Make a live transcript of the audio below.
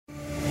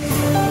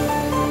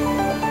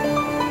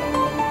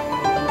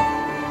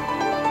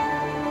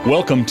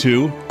Welcome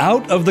to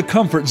Out of the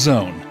Comfort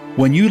Zone.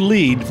 When you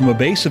lead from a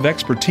base of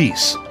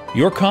expertise,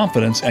 your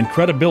confidence and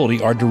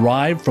credibility are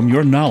derived from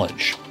your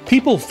knowledge.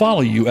 People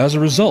follow you as a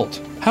result.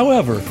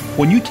 However,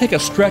 when you take a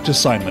stretch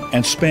assignment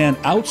and span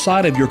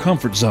outside of your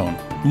comfort zone,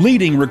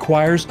 leading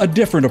requires a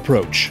different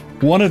approach,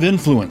 one of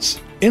influence,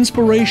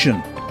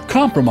 inspiration,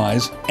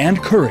 compromise,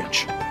 and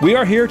courage. We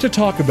are here to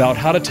talk about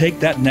how to take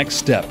that next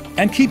step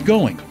and keep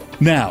going.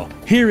 Now,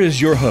 here is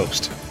your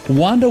host,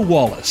 Wanda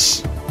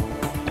Wallace.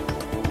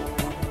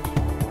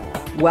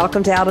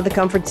 Welcome to Out of the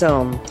Comfort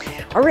Zone.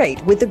 All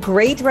right, with the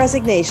Great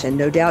Resignation,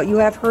 no doubt you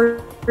have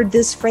heard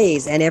this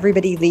phrase, and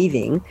everybody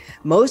leaving.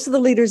 Most of the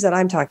leaders that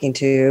I'm talking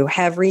to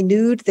have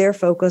renewed their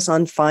focus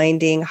on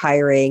finding,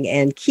 hiring,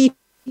 and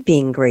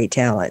keeping great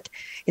talent.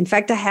 In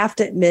fact, I have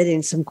to admit,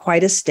 in some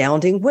quite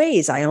astounding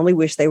ways. I only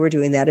wish they were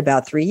doing that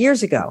about 3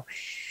 years ago.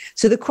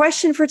 So the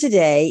question for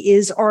today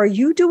is, are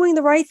you doing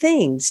the right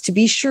things to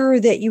be sure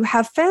that you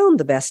have found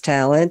the best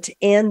talent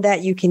and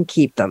that you can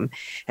keep them?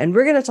 And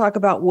we're going to talk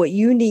about what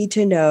you need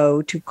to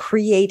know to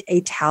create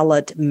a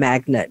talent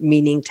magnet,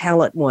 meaning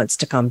talent wants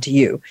to come to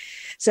you.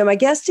 So my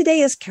guest today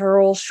is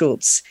Carol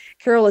Schultz.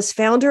 Carol is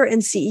founder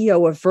and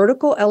CEO of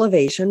Vertical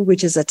Elevation,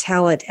 which is a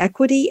talent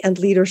equity and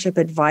leadership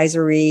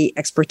advisory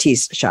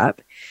expertise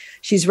shop.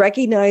 She's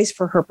recognized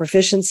for her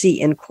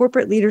proficiency in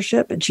corporate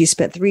leadership, and she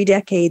spent 3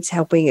 decades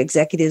helping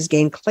executives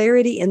gain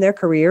clarity in their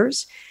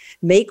careers,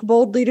 make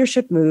bold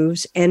leadership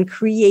moves, and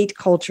create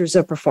cultures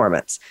of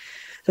performance.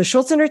 So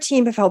Schultz and her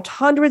team have helped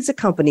hundreds of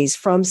companies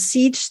from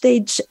seed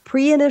stage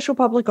pre-initial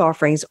public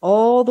offerings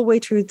all the way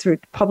through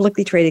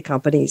publicly traded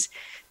companies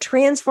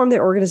transform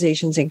their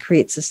organizations and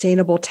create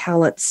sustainable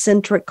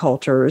talent-centric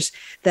cultures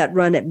that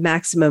run at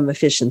maximum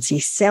efficiency.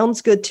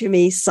 Sounds good to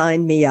me.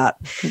 Sign me up.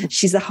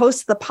 She's the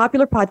host of the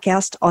popular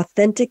podcast,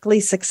 Authentically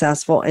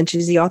Successful, and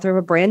she's the author of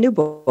a brand new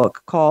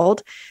book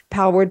called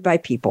Powered by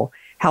People: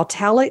 How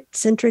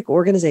Talent-Centric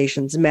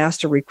Organizations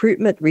Master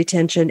Recruitment,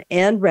 Retention,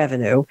 and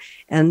Revenue.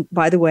 And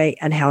by the way,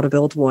 and how to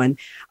build one.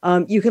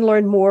 You can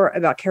learn more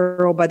about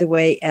Carol, by the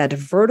way, at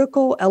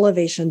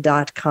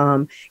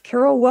verticalelevation.com.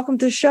 Carol, welcome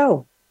to the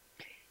show.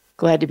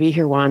 Glad to be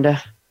here,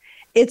 Wanda.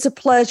 It's a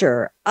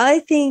pleasure.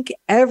 I think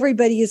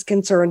everybody is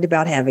concerned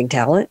about having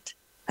talent.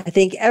 I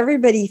think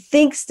everybody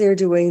thinks they're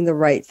doing the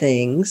right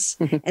things.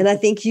 And I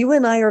think you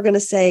and I are going to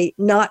say,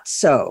 not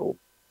so.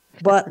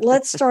 But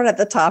let's start at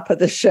the top of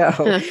the show.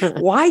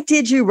 Why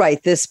did you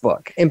write this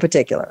book in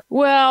particular?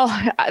 Well,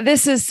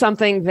 this is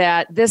something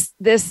that this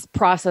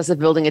process of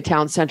building a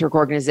talent-centric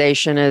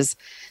organization is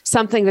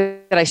something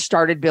that I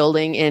started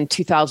building in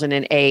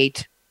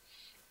 2008.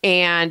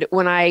 And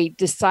when I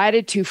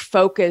decided to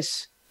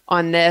focus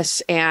on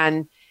this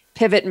and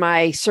pivot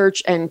my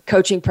search and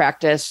coaching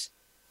practice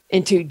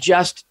into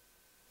just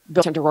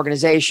build-centric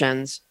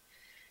organizations,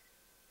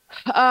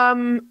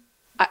 I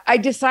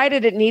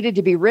decided it needed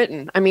to be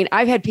written. I mean,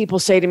 I've had people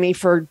say to me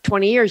for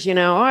 20 years,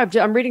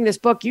 I'm reading this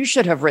book. You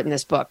should have written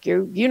this book.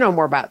 You know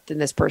more about it than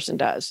this person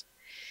does.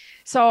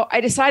 So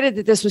I decided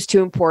that this was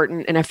too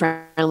important, and I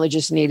finally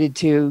just needed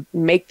to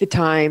make the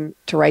time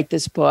to write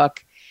this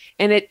book.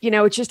 And it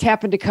just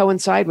happened to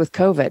coincide with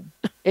COVID.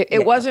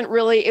 It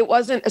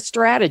wasn't a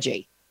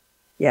strategy.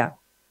 Yeah.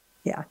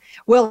 Yeah.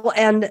 Well,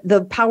 and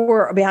the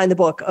power behind the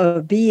book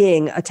of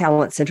being a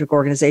talent-centric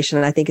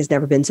organization, I think, has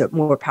never been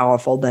more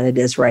powerful than it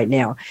is right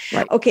now.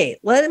 Right. Okay,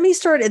 let me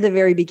start at the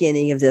very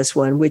beginning of this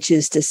one, which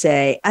is to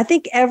say, I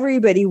think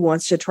everybody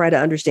wants to try to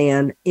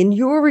understand, in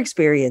your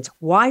experience,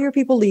 why are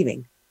people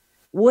leaving?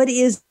 What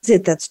is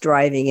it that's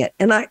driving it?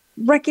 And I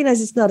recognize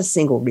it's not a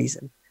single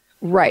reason.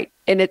 Right.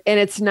 And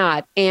it's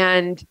not.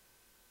 And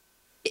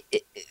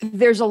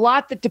there's a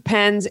lot that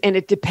depends, and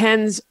it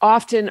depends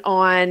often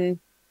on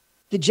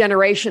the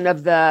generation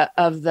of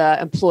the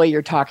employee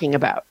you're talking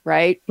about,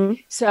 right?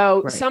 Mm-hmm.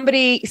 So right.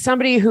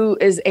 Somebody who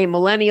is a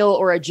millennial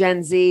or a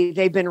Gen Z,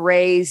 they've been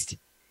raised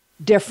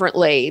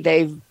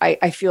differently.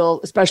 I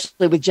feel,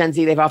 especially with Gen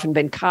Z, they've often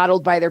been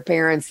coddled by their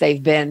parents.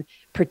 They've been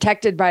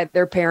protected by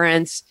their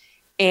parents,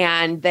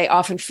 and they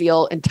often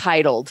feel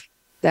entitled.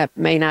 That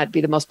may not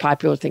be the most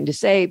popular thing to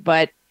say,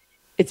 but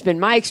it's been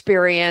my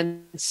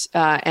experience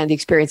and the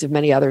experience of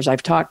many others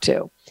I've talked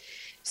to.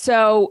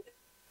 So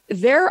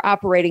they're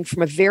operating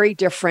from a very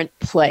different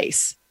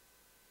place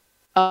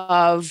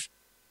of,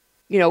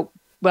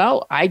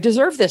 I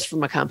deserve this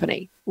from a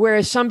company.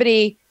 Whereas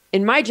somebody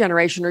in my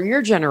generation or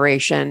your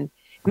generation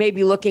may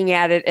be looking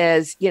at it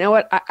as, you know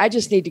what, I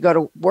just need to go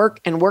to work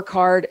and work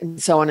hard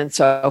and so on and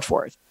so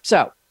forth.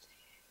 So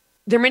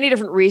there are many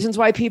different reasons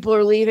why people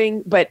are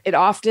leaving, but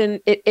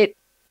it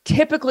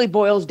typically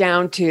boils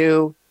down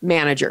to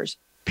managers.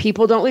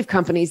 People don't leave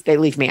companies, they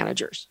leave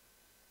managers.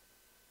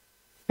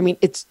 I mean,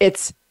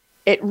 it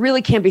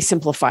really can be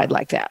simplified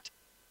like that.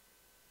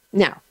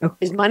 Now,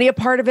 is money a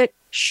part of it?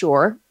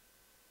 Sure.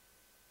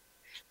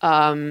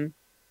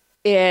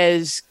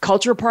 Is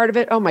culture a part of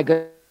it? Oh my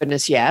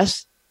goodness,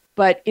 yes.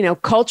 But,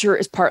 culture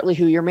is partly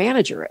who your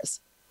manager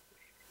is.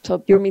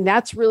 So,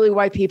 that's really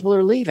why people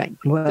are leaving.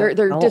 Well,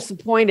 they're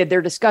disappointed.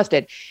 They're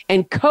disgusted.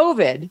 And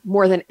COVID,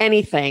 more than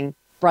anything,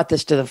 brought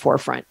this to the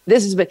forefront.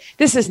 This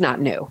is not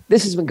new.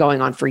 This has been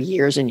going on for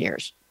years and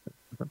years.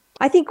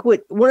 I think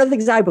one of the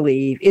things I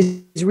believe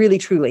is really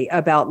truly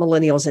about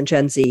millennials and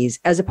Gen Zs,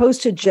 as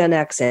opposed to Gen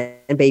X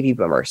and baby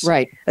boomers,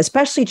 right?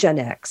 Especially Gen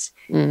X.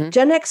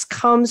 Gen X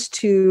comes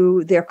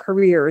to their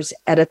careers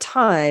at a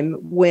time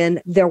when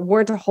there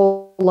weren't a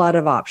whole lot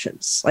of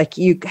options. Like,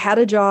 you had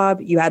a job,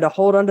 you had to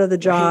hold onto the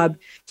job,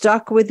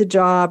 stuck with the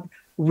job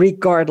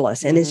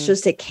regardless. And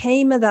it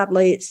came at that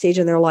late stage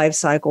in their life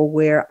cycle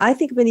where I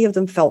think many of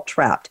them felt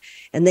trapped,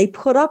 and they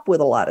put up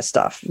with a lot of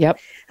stuff. Yep.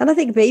 And I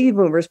think baby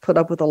boomers put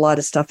up with a lot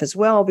of stuff as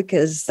well,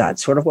 because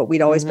that's sort of what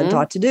we'd always been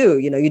taught to do.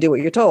 You do what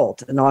you're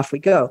told and off we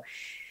go.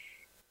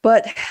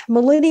 But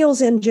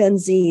millennials and Gen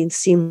Z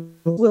seem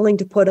willing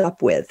to put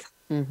up with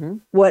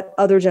what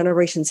other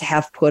generations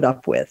have put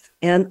up with.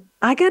 And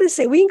I got to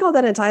say, we can call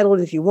that entitled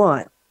if you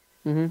want.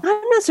 I'm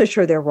not so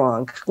sure they're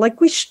wrong. Like,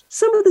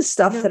 some of the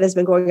stuff that has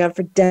been going on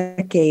for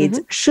decades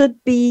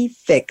should be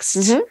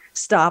fixed,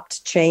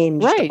 stopped,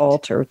 changed,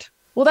 altered.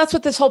 Well, that's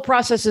what this whole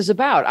process is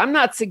about. I'm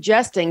not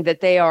suggesting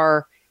that they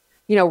are,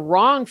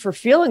 wrong for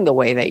feeling the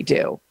way they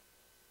do.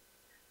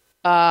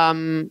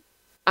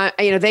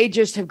 They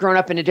just have grown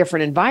up in a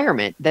different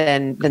enviirment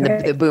than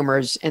the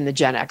boomers and the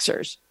Gen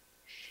Xers.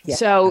 Yeah.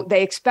 So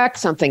they expect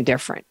something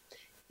different.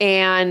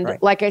 And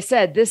like I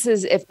said, this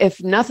is,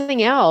 if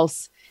nothing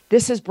else,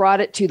 this has brought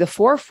it to the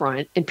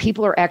forefront, and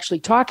people are actually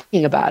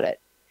talking about it.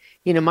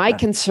 My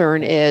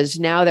concern is,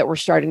 now that we're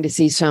starting to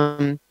see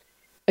some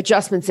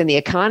adjustments in the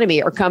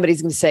economy, are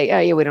companies going to say, oh,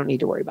 yeah, we don't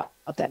need to worry about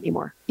that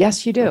anymore?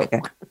 Yes, you do.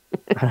 Okay.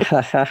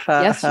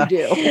 Yes, you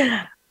do.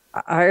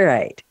 All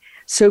right.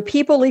 So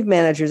people leave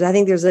managers. I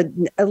think there's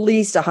at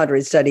least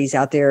 100 studies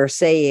out there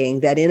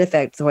saying that, in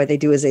effect, what they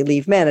do is they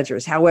leave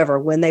managers. However,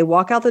 when they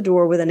walk out the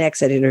door with an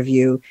exit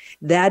interview,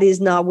 that is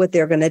not what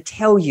they're going to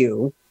tell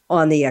you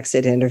on the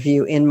exit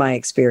interview, in my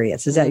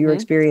experience. Is that your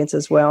experience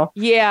as well?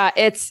 Yeah,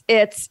 it's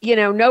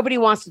nobody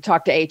wants to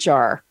talk to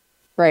HR,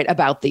 right,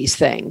 about these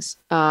things.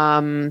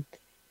 And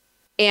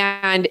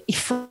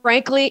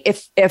frankly,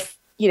 if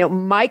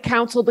my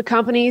counsel to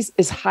companies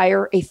is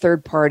hire a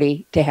third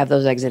party to have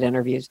those exit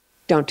interviews.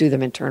 Don't do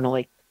them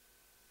internally.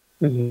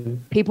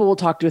 People will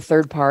talk to a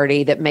third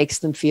party that makes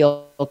them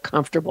feel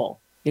comfortable.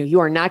 You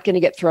are not going to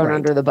get thrown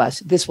under the bus.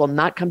 This will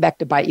not come back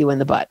to bite you in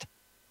the butt.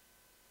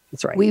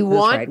 That's right. We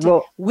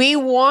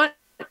want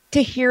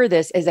to hear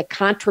this as a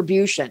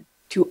contribution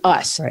to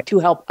us, to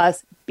help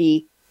us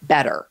be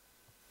better.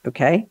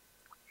 Okay.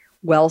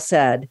 Well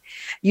said.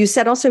 You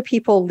said also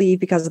people leave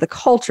because of the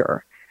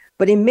culture,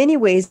 but in many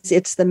ways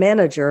it's the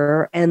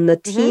manager and the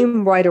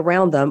team right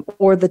around them,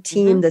 or the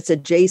team that's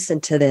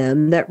adjacent to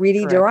them, that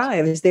really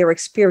derives their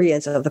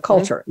experience of the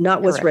culture,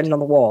 not what's written on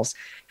the walls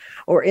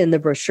or in the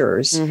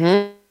brochures.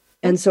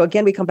 And so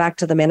again, we come back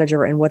to the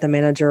manager and what the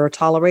manager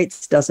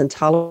tolerates, doesn't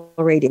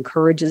tolerate,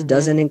 encourages,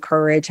 doesn't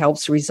encourage,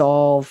 helps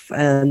resolve.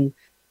 And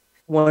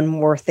one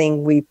more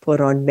thing we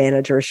put on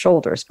managers'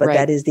 shoulders, but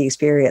that is the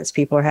experience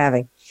people are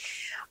having.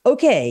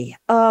 Okay.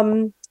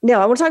 Now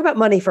I want to talk about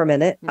money for a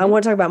minute. I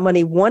want to talk about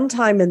money one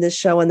time in this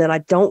show, and then I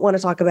don't want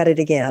to talk about it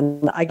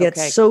again. I get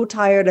so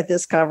tired of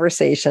this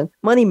conversation.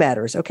 Money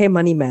matters. Okay.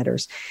 Money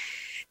matters.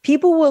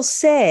 People will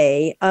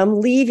say, I'm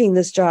leaving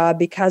this job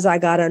because I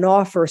got an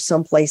offer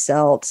someplace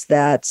else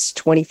that's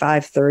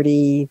 25,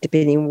 30,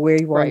 depending on where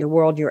you are in the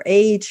world, your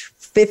age,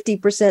 50%,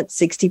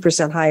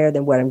 60% higher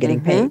than what I'm getting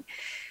paid.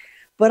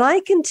 But I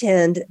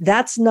contend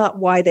that's not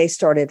why they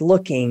started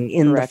looking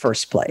in the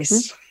first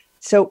place.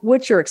 So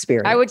what's your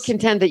experience? I would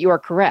contend that you are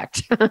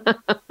correct.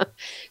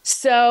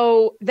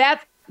 So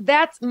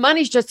that's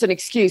money's just an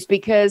excuse,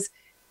 because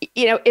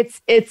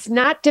it's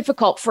not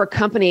difficult for a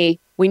company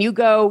when you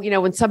go,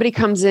 when somebody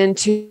comes in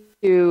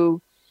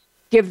to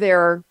give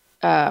their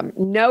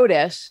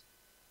notice,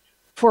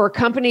 for a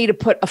company to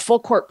put a full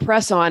court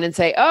press on and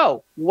say,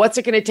 oh, what's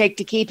it going to take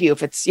to keep you?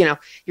 If it's,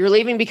 you're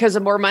leaving because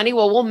of more money,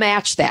 well, we'll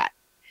match that.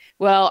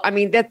 Well, I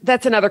mean,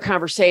 that's another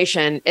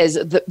conversation, is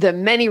the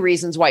many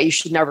reasons why you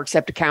should never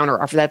accept a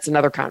counter offer. That's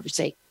another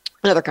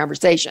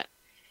conversation.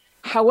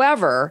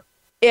 However,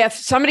 if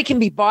somebody can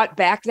be bought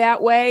back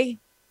that way,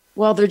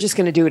 well, they're just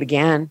going to do it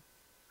again.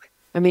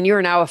 I mean,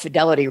 you're now a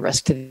fidelity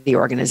risk to the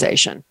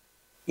organization.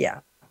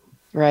 Yeah.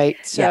 Right.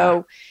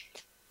 So,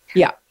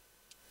 yeah.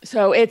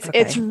 So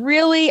it's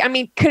really, I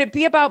mean, could it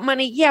be about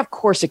money? Yeah, of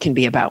course it can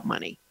be about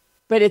money,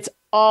 but it's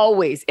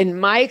always, in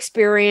my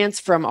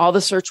experience from all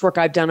the search work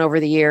I've done over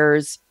the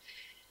years,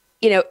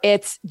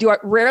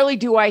 rarely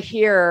do I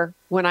hear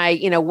when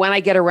I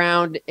get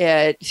around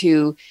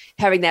to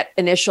having that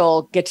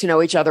initial get to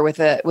know each other with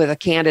a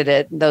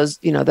candidate, those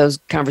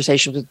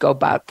conversations would go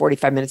about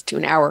 45 minutes to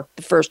an hour.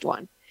 The first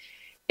one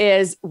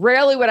is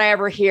rarely would I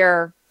ever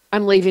hear,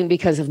 I'm leaving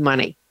because of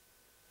money.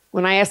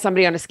 When I ask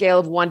somebody on a scale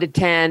of 1 to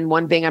 10,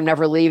 1 being I'm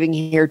never leaving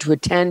here, to a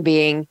 10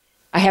 being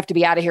I have to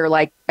be out of here,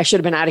 like I should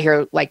have been out of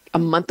here like a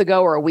month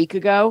ago or a week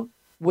ago.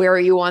 Where are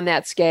you on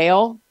that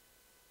scale?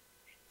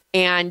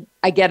 And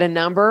I get a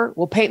number.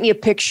 Well, paint me a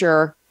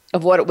picture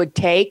of what it would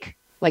take,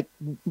 like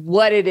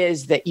what it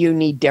is that you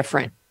need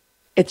different.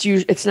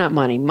 It's not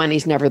money.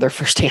 Money's never their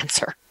first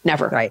answer.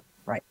 Never. Right.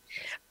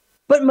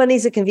 But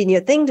money's a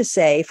convenient thing to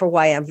say for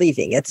why I'm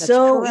leaving. It's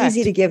so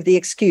easy to give the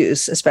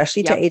excuse,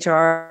 especially to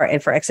HR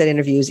and for exit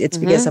interviews. It's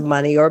because of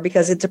money or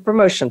because it's a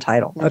promotion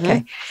title.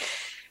 Okay.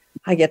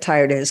 I get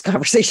tired of this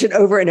conversation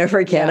over and over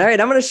again. All right,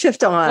 I'm going to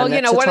shift on.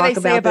 Well, what do they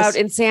say about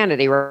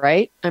insanity,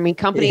 right? I mean,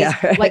 companies,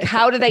 like,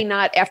 how do they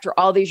not, after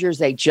all these years,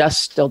 they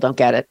just still don't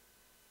get it?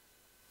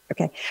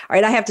 Okay. All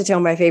right. I have to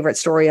tell my favorite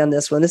story on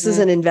this one. This is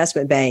an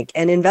investment bank,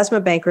 and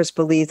investment bankers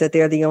believe that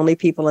they're the only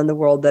people in the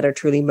world that are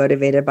truly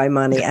motivated by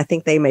money. I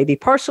think they may be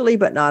partially,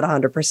 but not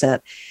 100%.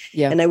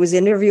 Yeah. And I was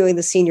interviewing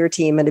the senior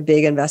team at a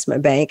big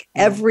investment bank.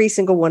 Every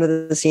single one of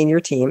the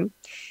senior team,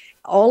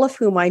 all of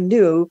whom I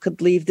knew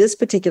could leave this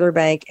particular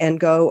bank and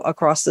go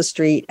across the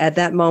street at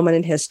that moment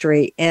in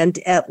history and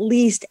at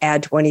least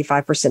add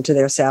 25% to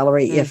their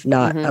salary, if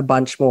not a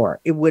bunch more.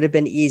 It would have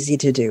been easy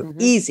to do.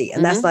 Easy.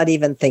 And that's not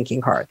even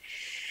thinking hard.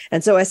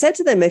 And so I said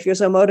to them, if you're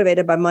so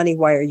motivated by money,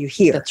 why are you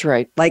here? That's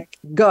right. Like,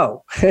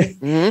 go.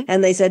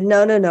 And they said,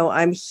 no.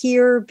 I'm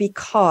here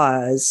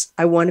because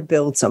I want to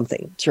build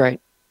something. That's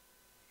right.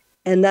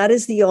 And that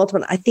is the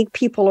ultimate. I think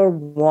people are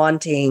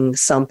wanting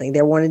something.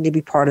 They're wanting to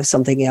be part of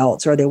something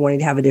else, or they're wanting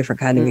to have a different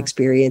kind of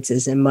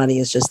experiences, and money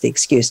is just the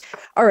excuse.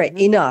 All right,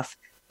 enough.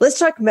 Let's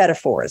talk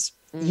metaphors.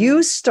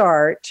 You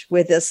start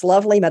with this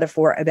lovely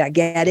metaphor about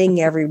getting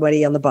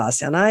everybody on the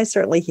bus. And I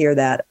certainly hear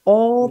that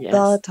all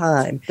the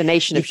time. The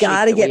nation of sheep. You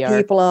got to get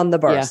people on the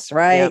bus,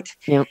 right?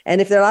 Yeah.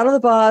 And if they're not on the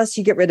bus,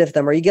 you get rid of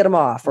them or you get them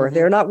off. Or if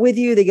they're not with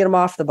you, they get them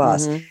off the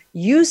bus.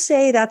 You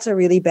say that's a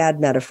really bad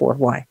metaphor.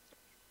 Why?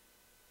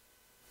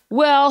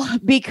 Well,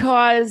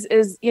 because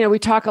I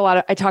talk a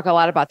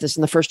lot about this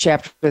in the first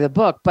chapter of the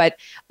book, but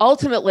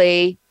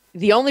ultimately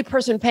the only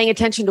person paying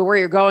attention to where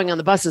you're going on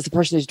the bus is the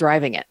person who's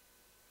driving it.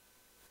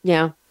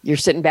 Yeah, you're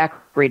sitting back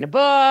reading a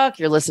book,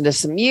 you're listening to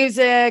some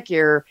music,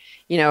 you're,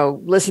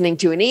 listening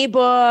to an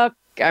ebook.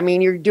 I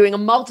mean, you're doing a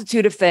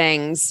multitude of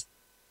things,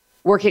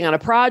 working on a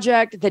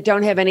project that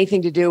don't have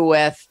anything to do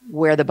with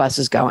where the bus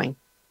is going.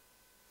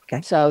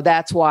 Okay. So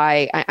that's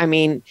why,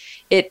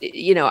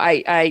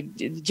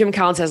 Jim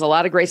Collins has a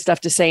lot of great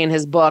stuff to say in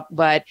his book,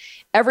 but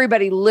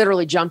everybody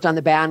literally jumped on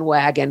the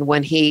bandwagon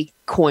when he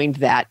coined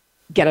that,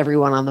 get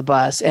everyone on the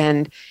bus.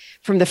 And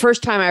from the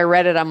first time I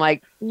read it, I'm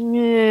like,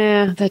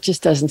 yeah, that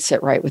just doesn't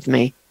sit right with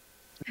me.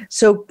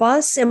 So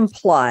bus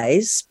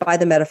implies by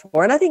the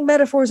metaphor, and I think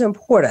metaphors are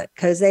important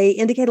because they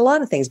indicate a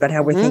lot of things about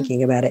how we're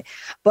thinking about it,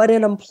 but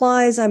it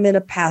implies I'm in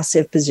a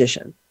passive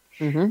position.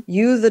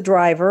 You, the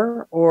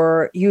driver,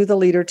 or you, the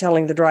leader,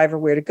 telling the driver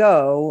where to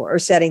go or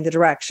setting the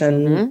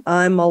direction.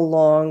 I'm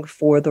along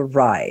for the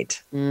ride.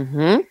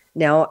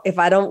 Now, if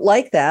I don't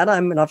like that,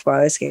 I'm not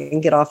going to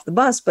get off the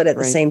bus. But at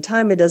the same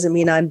time, it doesn't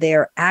mean I'm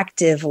there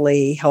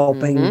actively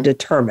helping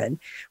determine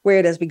where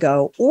it is we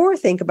go or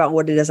think about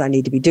what it is I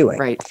need to be doing.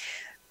 Right.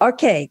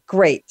 Okay,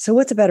 great. So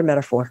what's a better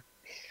metaphor?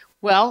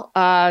 Well,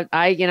 I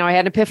had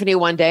an epiphany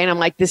one day and I'm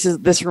like, this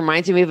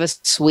reminds me of a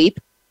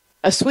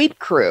sweep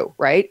crew,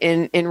 right?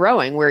 In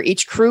rowing, where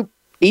each crew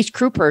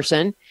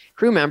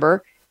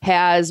member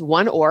has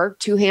one oar,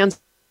 two hands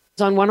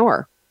on one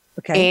oar.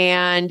 Okay.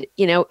 And,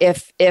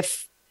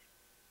 if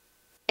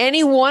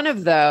any one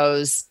of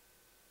those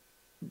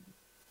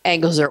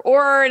angles their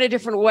oar in a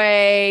different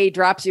way,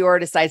 drops the oar,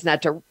 decides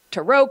not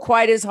to row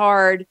quite as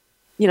hard,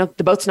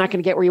 the boat's not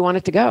going to get where you want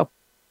it to go.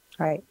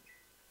 Right.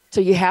 So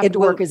you have to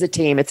work as a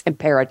team. It's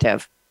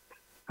imperative.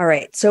 All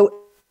right. So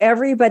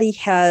everybody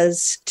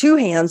has two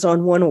hands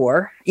on one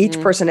oar.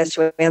 Each person has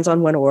two hands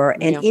on one oar.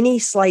 And any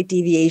slight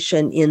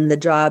deviation in the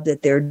job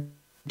that they're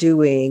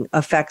doing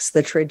affects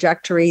the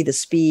trajectory, the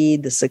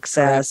speed, the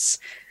success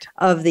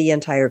of the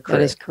entire crew.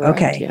 That is correct.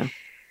 Okay. Yeah.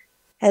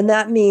 And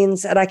that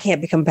means that I can't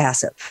become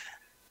passive.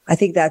 I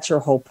think that's your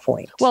whole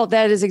point. Well,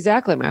 that is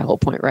exactly my whole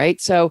point,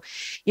 right? So,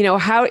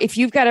 if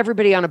you've got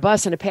everybody on a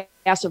bus in a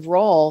passive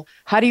role,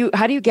 how do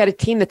you get a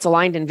team that's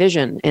aligned in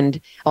vision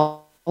and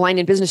aligned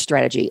in business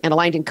strategy and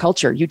aligned in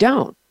culture? You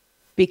don't,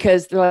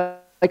 because they're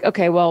like,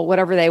 okay, well,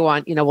 whatever they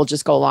want, we'll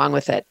just go along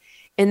with it.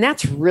 And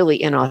that's really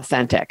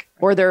inauthentic.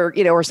 Or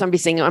or somebody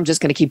saying, I'm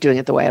just going to keep doing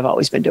it the way I've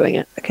always been doing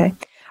it. Okay.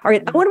 All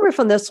right. I want to riff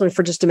on this one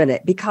for just a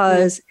minute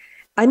because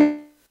I know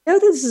that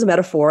this is a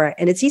metaphor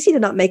and it's easy to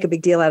not make a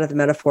big deal out of the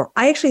metaphor.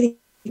 I actually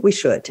think we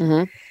should,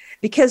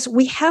 because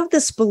we have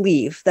this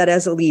belief that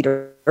as a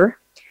leader,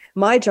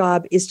 my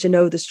job is to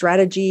know the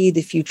strategy,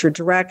 the future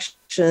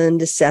direction,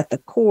 to set the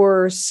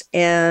course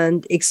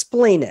and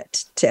explain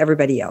it to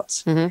everybody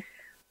else,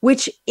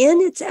 which in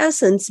its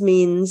essence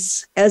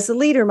means as the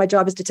leader, my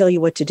job is to tell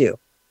you what to do.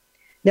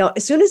 Now,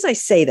 as soon as I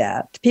say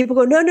that, people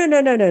go, no,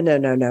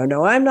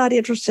 I'm not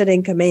interested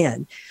in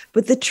command.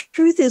 But the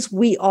truth is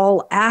we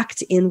all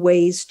act in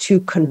ways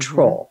to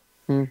control.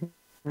 I'm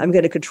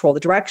going to control the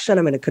direction.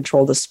 I'm going to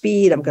control the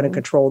speed. I'm going to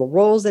control the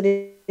roles that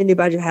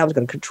anybody has. I'm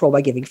going to control by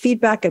giving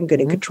feedback. I'm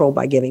going to control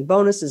by giving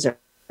bonuses and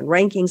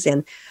rankings,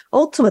 and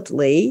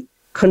ultimately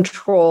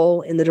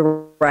control in the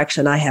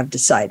direction I have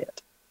decided,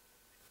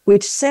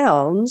 which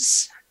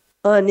sounds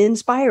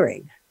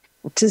uninspiring,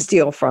 to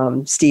steal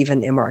from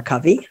Stephen M. R.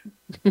 Covey.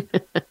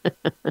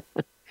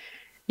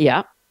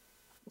 Yeah.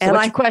 So And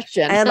what's your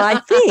question? And I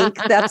think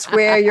that's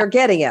where you're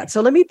getting at.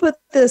 So let me put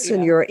this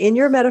in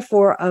your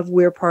metaphor of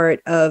we're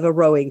part of a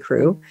rowing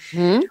crew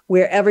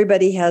where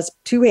everybody has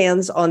two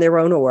hands on their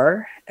own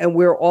oar and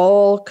we're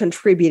all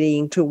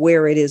contributing to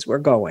where it is we're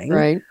going.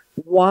 Right.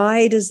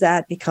 Why does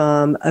that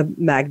become a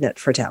magnet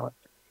for talent?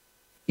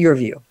 Your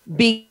view?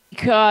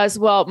 Because,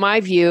 well,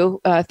 my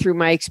view through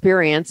my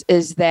experience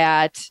is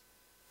that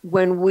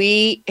when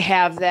we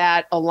have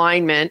that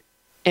alignment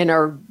and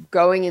are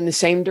going in the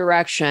same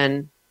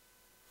direction,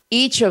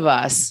 each of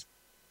us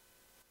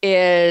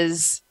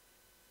is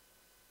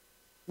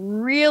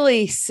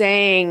really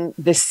saying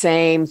the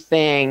same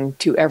thing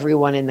to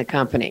everyone in the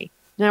company.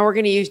 Now we're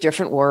going to use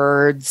different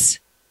words.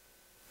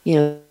 You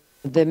know,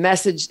 the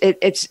message,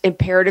 it's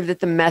imperative that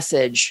the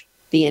message,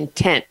 the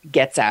intent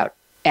gets out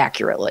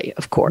accurately,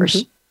 of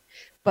course.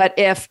 But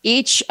if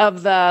each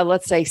of the,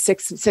 let's say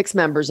six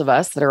members of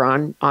us that are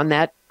on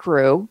that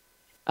crew,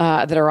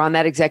 that are on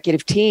that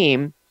executive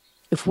team,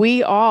 if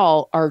we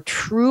all are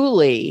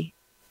truly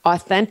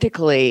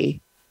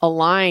authentically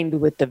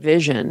aligned with the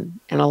vision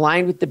and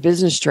aligned with the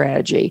business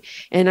strategy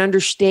and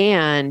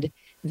understand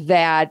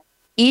that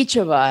each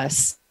of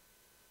us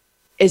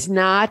is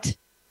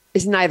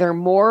neither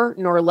more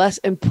nor less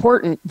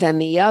important than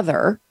the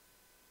other,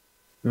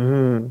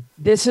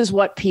 this is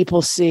what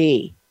people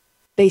see.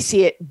 They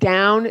see it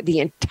down the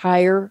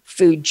entire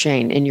food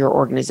chain in your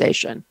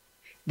organization.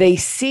 They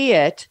see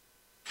it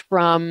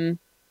from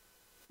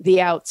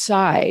the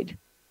outside,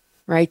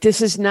 right? This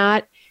is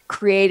not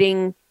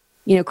creating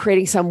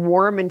some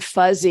warm and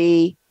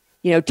fuzzy,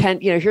 10,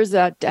 here's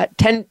the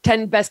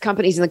 10 best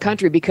companies in the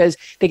country because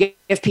they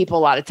give people a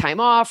lot of time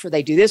off or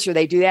they do this or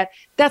they do that.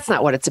 That's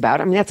not what it's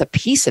about. I mean, that's a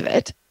piece of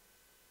it.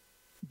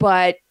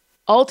 But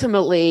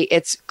ultimately,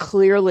 it's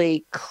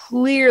clearly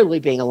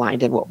being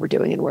aligned in what we're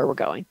doing and where we're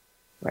going.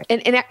 Right.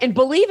 And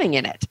believing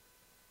in it.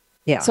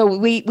 Yeah. So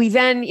we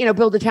then,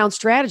 build a talent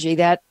strategy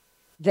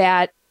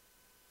that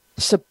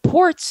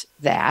supports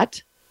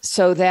that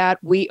so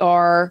that we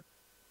are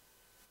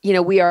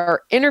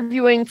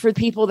interviewing for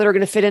people that are going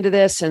to fit into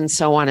this and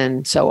so on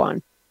and so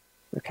on.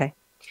 Okay.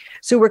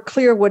 So we're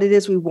clear what it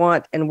is we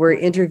want and we're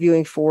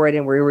interviewing for it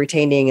and we're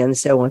retaining and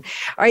so on.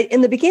 All right.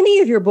 In the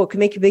beginning of your book, you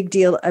make a big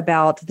deal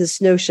about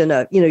this notion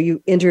of,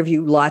 you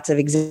interview lots of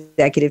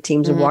executive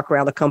teams and walk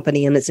around the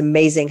company, and it's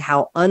amazing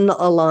how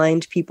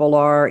unaligned people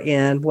are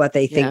in what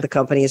they think the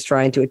company is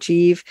trying to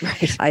achieve.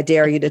 Right. I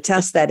dare you to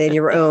test that in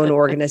your own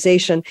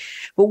organization.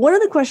 But one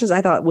of the questions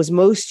I thought was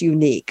most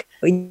unique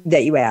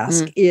that you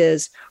ask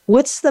is,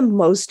 what's the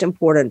most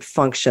important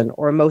function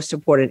or most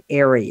important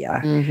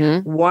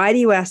area? Why do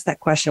you ask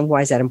that question?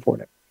 Why is that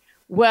important?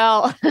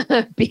 Well,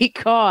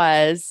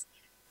 because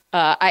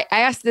I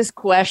asked this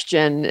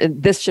question,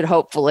 and this should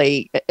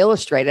hopefully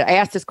illustrate it. I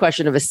asked this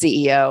question of a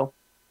CEO,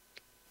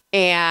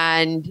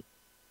 and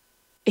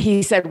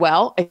he said,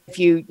 well, if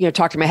you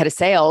talk to my head of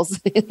sales,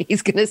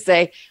 he's going to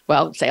say,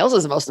 well, sales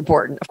is the most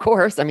important, of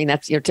course. I mean,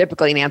 that's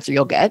typically an answer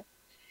you'll get.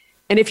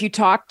 And if you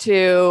talk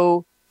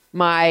to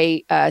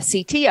my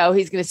CTO,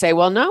 he's going to say,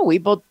 well, no, we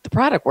built the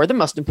product. We're the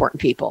most important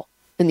people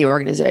in the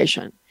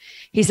organization.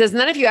 He says, and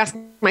then if you ask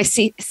my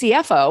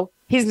CFO,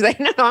 he's going to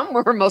say, no, I'm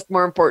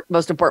the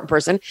most important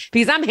person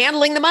because I'm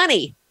handling the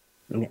money.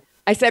 Yeah.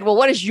 I said, well,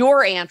 what is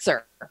your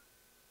answer,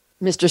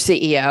 Mr.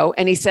 CEO?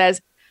 And he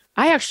says,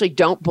 I actually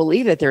don't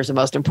believe that there's a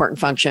most important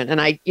function. And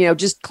I,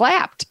 just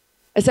clapped.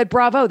 I said,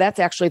 bravo, that's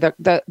actually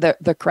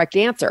the correct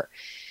answer.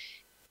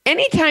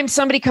 Anytime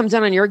somebody comes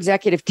in on your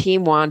executive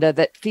team, Wanda,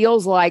 that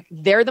feels like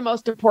they're the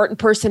most important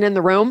person in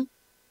the room,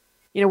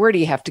 where do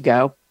you have to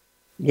go?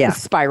 Yeah.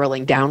 It's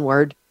spiraling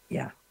downward.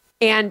 Yeah.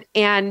 And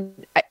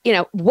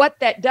what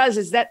that does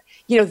is that,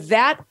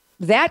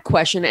 that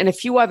question and a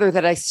few other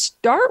that I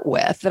start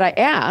with, that I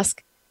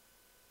ask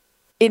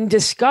in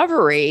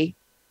discovery,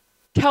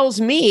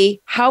 tells me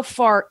how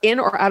far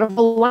in or out of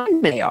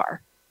alignment they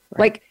are.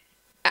 Right. Like,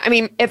 I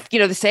mean, if,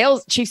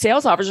 the chief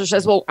sales officer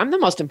says, well, I'm the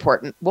most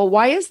important. Well,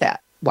 why is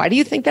that? Why do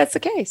you think that's the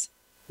case?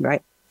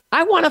 Right.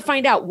 I want to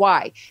find out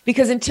why,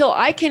 because until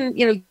I can,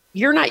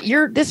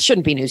 this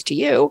shouldn't be news to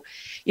you,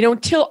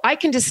 until I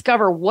can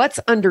discover what's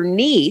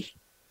underneath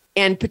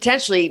and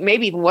potentially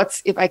maybe even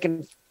if I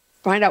can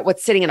find out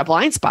what's sitting in a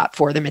blind spot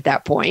for them at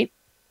that point,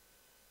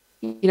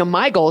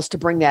 my goal is to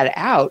bring that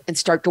out and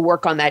start to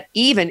work on that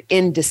even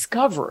in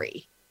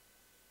discovery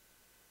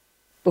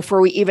before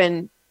we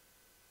even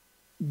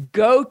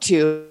go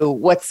to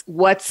what's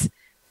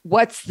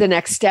the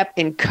next step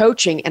in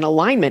coaching and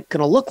alignment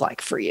going to look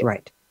like for you?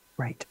 Right.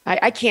 Right.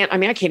 I can't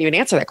even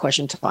answer that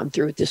question until I'm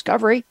through with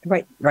discovery.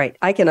 Right. Right.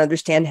 I can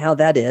understand how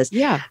that is.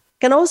 Yeah.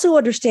 Can also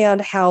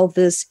understand how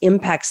this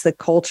impacts the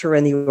culture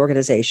in the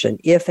organization.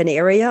 If an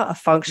area, a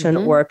function,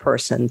 or a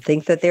person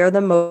think that they're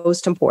the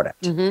most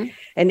important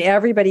and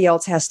everybody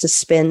else has to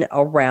spin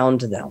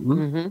around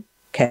them,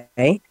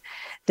 okay,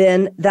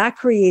 then that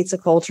creates a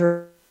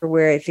culture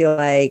where I feel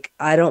like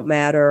I don't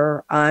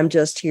matter. I'm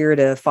just here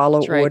to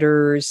follow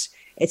orders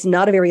It's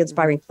not a very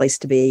inspiring place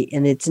to be,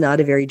 and it's not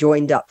a very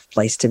joined up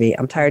place to be.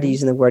 I'm tired of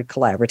using the word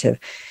collaborative.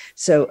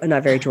 So a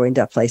not very joined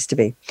up place to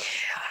be.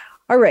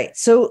 All right.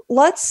 So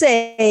let's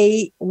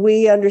say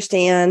we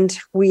understand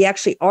we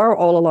actually are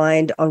all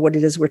aligned on what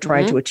it is we're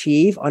trying to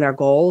achieve, on our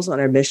goals, on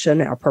our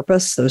mission, our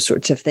purpose, those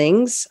sorts of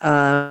things,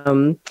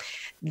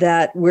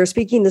 that we're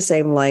speaking the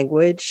same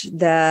language,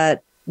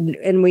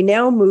 and we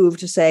now move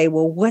to say,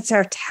 well, what's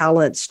our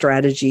talent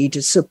strategy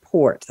to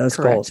support those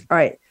goals? All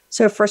right.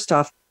 So first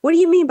off, what do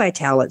you mean by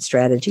talent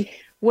strategy?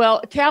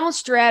 Well, talent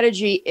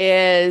strategy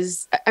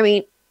is, I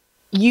mean,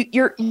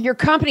 your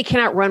company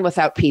cannot run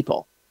without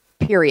people,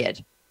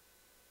 period.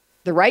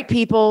 The right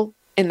people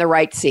in the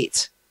right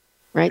seats,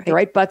 right? The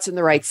right butts in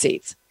the right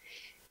seats.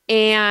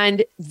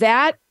 And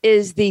that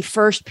is the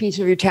first piece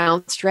of your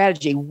talent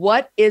strategy.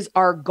 What is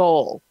our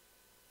goal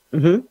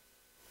for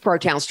our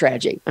talent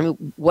strategy? I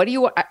mean, what do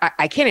you,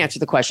 I can't answer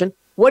the question.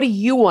 What do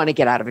you want to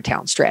get out of a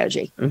talent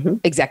strategy?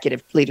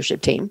 Executive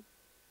leadership team.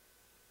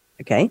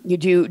 Okay.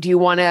 Do you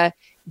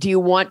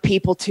want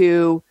people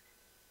to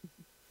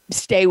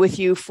stay with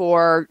you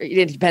for,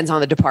 it depends on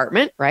the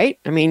department, right?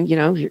 I mean,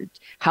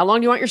 how long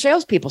do you want your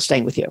salespeople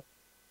staying with you?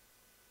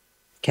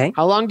 Okay.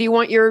 How long do you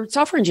want your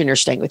software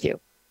engineers staying with you?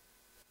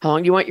 How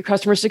long do you want your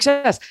customer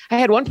success? I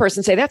had one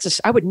person say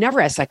I would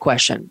never ask that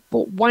question.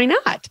 Well, why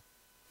not?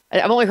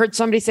 I've only heard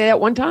somebody say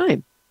that one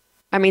time.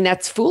 I mean,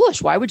 that's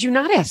foolish. Why would you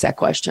not ask that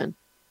question?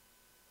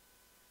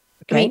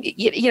 Okay. I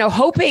mean,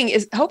 hope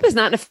is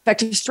not an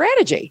effective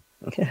strategy.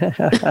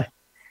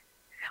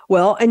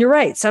 Well, and you're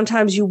right.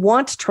 Sometimes you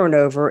want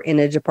turnover in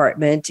a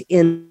department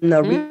in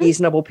a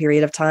reasonable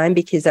period of time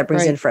because that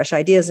brings in fresh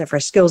ideas and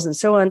fresh skills and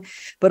so on.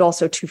 But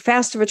also too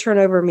fast of a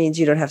turnover means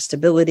you don't have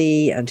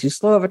stability, and too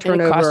slow of a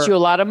turnover. And it costs you a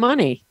lot of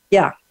money.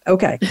 Yeah.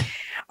 Okay.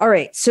 All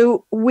right.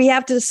 So we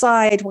have to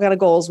decide what kind of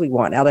goals we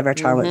want out of our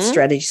talent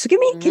strategy. So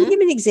can you give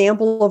me an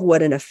example of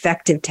what an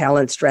effective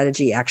talent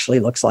strategy actually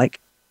looks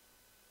like?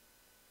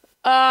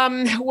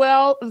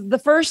 Well, the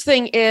first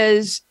thing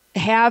is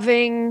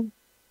having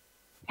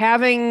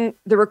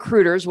the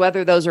recruiters,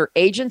 whether those are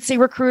agency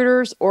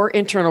recruiters or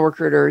internal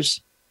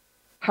recruiters,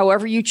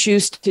 however you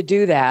choose to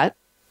do that,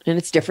 and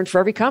it's different for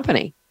every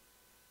company,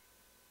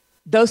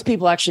 those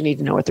people actually need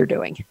to know what they're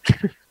doing.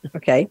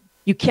 Okay.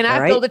 You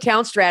cannot build a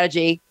talent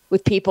strategy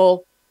with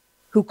people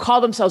who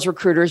call themselves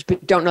recruiters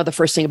but don't know the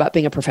first thing about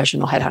being a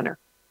professional headhunter.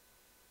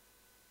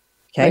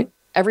 Okay. Right?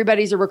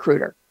 Everybody's a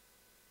recruiter.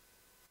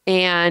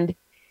 And,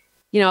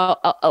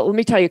 let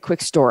me tell you a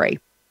quick story.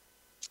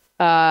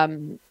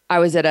 I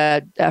was at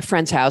a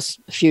friend's house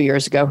a few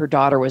years ago. Her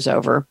daughter was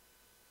over,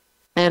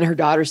 and her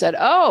daughter said,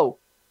 "Oh,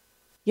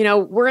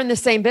 we're in the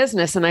same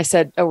business." And I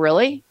said, "Oh,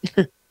 really?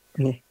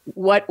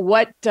 What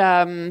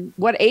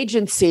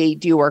agency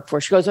do you work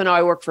for?" She goes, "Oh, no,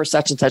 I work for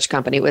such and such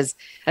company."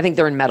 I think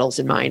they're in metals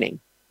and mining.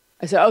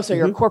 I said, "Oh, so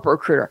you're a corporate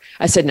recruiter?"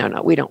 I said,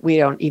 No, we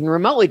don't even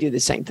remotely do the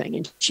same thing."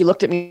 And she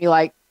looked at me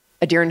like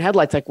a deer in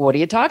headlights, like, "What are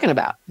you talking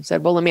about?" I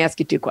said, "Well, let me ask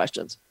you two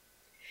questions.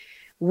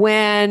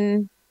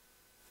 When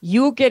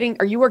you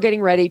are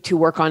getting ready to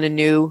work on a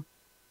new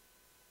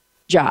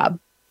job,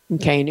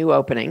 okay, a new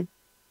opening,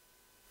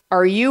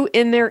 are you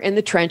in there in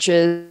the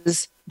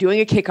trenches doing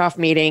a kickoff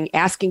meeting,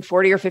 asking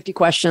 40 or 50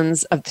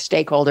 questions of the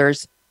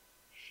stakeholders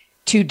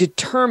to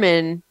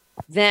determine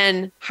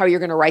then how you're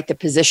going to write the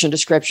position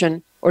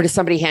description, or does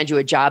somebody hand you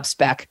a job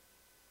spec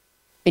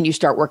and you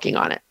start working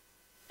on it?"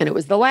 And it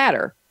was the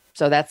latter.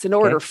 So that's an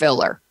order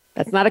filler.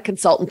 That's not a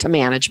consultant to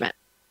management,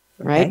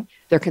 right? Okay.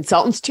 They're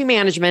consultants to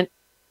management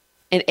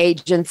and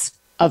agents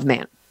of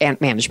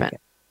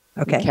management.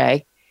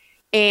 Okay.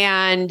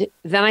 And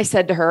then I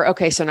said to her,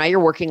 "Okay, so now you're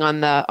working on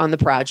the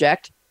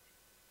project.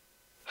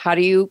 How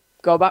do you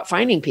go about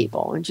finding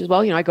people?" And she says,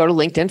 "Well, I go to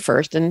LinkedIn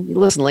first, and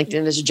listen,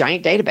 LinkedIn is a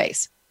giant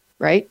database,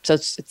 right? So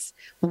it's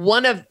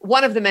one of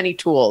the many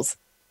tools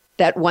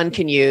that one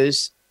can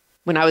use."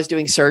 When I was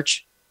doing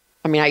search,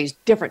 I mean, I used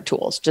different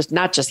tools,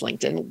 not just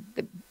LinkedIn.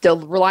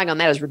 Relying on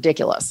that is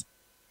ridiculous.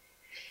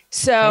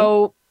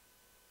 So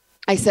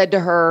I said to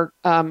her,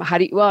 "How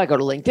do you?" "Well, I go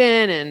to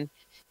LinkedIn and,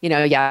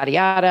 yada,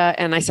 yada."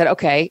 And I said,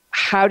 "Okay,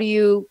 how do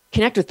you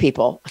connect with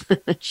people?"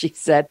 She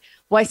said,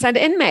 "Well, I send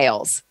in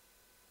mails."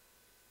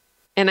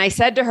 And I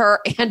said to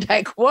her, and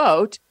I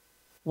quote,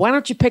 "Why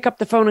don't you pick up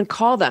the phone and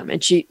call them?"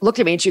 And she looked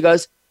at me and she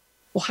goes,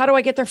 "Well, how do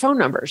I get their phone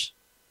numbers?"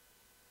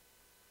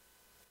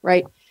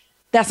 Right?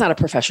 That's not a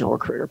professional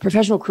recruiter. A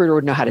professional recruiter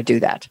would know how to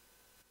do that.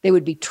 They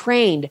would be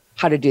trained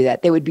how to do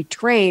that. They would be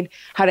trained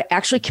how to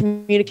actually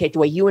communicate the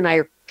way you and I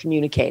are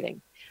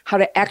communicating, how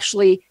to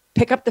actually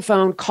pick up the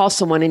phone, call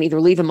someone, and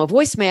either leave them a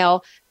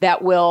voicemail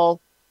that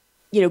will,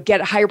 get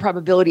a higher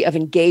probability of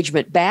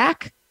engagement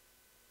back,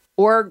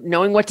 or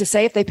knowing what to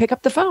say if they pick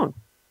up the phone.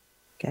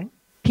 Okay.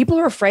 People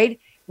are afraid.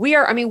 We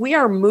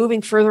are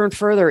moving further and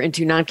further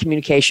into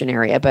non-communication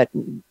area, but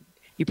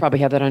you probably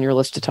have that on your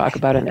list to talk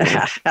about it.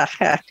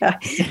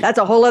 That's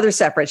a whole other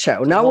separate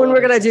show. Not one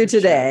we're going to do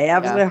today.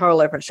 Absolutely a whole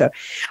different show.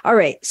 All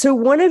right. So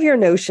one of your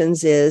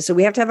notions is, so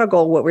we have to have a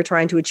goal, what we're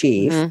trying to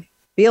achieve.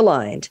 be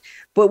aligned.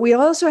 But we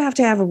also have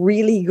to have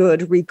really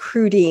good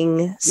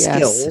recruiting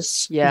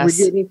skills,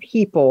 recruiting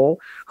people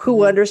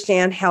who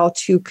understand how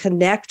to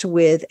connect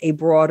with a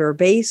broader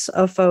base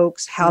of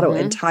folks, how to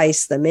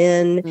entice them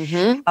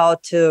in, how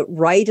to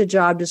write a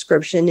job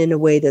description in a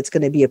way that's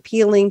going to be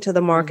appealing to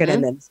the market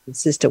and that's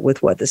consistent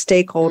with what the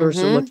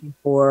stakeholders are looking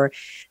for,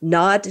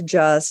 not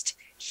just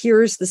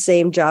here's the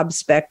same job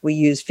spec we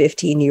used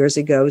 15 years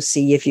ago,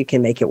 see if you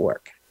can make it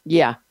work.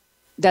 Yeah.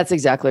 That's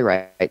exactly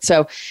right.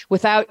 So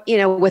without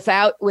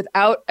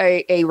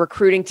a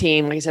recruiting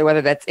team, like I said,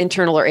 whether that's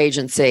internal or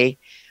agency,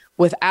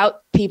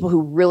 without people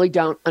who really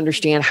don't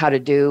understand how to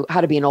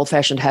be an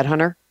old-fashioned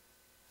headhunter.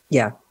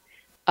 Yeah.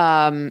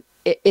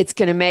 It's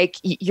going to make,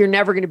 you're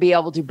never going to be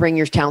able to bring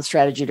your talent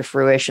strategy to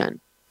fruition,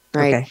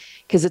 right?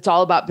 Because it's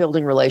all about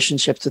building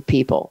relationships with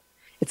people.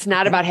 It's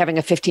not about having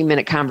a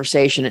 15-minute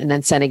conversation and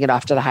then sending it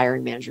off to the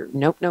hiring manager.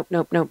 Nope.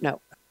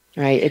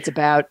 Right. It's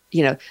about,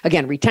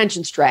 again,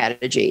 retention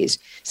strategies,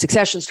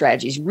 succession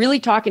strategies, really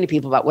talking to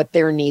people about what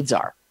their needs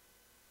are.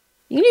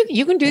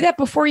 You can do that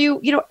before you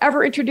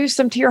ever introduce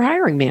them to your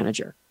hiring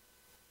manager.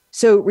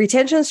 So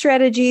retention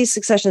strategies,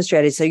 succession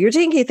strategies. So you're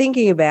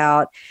thinking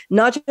about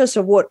not just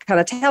of what kind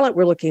of talent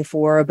we're looking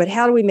for, but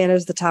how do we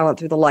manage the talent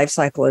through the life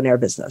cycle in our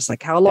business?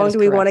 Like how long do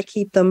we want to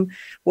keep them?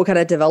 What kind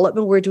of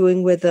development we're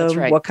doing with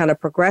them? What kind of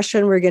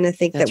progression we're going to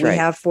think that we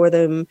have for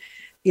them?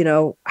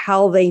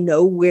 How they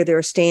know where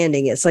they're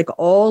standing. It's like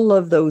all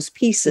of those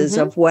pieces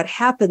of what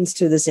happens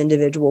to this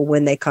individual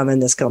when they come in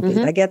this company.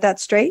 Did I get that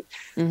straight?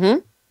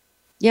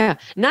 Yeah.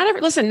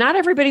 Not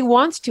everybody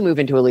wants to move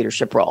into a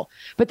leadership role,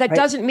 but that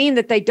doesn't mean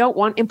that they don't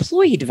want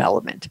employee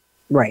development.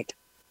 Right.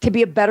 To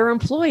be a better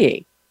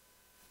employee.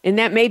 And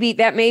that may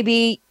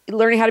be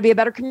learning how to be a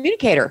better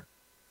communicator.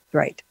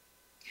 Right.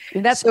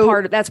 And that's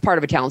part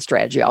of a talent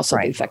strategy, also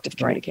the effective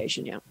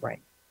communication. Yeah. Right.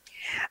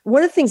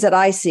 One of the things that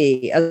I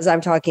see as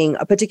I'm talking,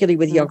 particularly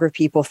with younger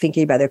people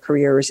thinking about their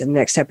careers and the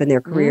next step in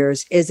their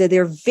careers, is that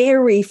they're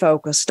very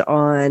focused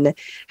on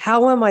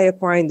how am I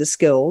acquiring the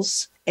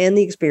skills and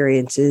the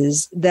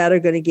experiences that are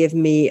going to give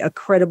me a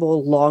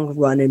credible long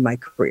run in my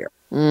career.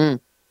 And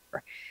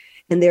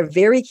they're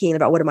very keen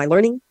about what am I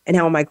learning and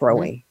how am I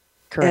growing.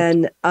 Correct.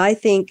 And I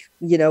think,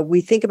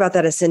 we think about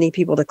that as sending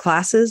people to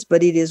classes,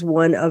 but it is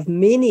one of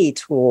many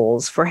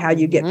tools for how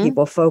you get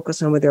people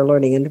focused on what they're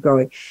learning and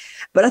growing.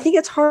 But I think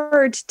it's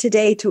hard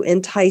today to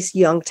entice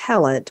young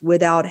talent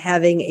without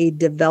having a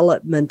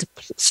development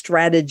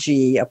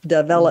strategy, a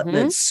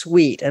development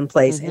suite in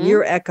place. And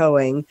you're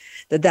echoing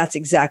that that's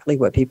exactly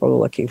what people are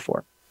looking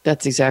for.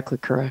 That's exactly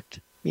correct.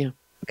 Yeah.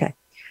 Okay.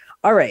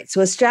 All right.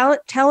 So a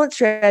talent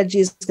strategy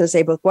is going to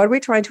say both what are we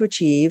trying to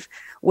achieve?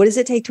 What does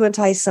it take to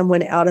entice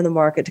someone out in the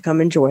market to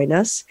come and join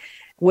us?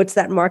 What's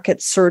that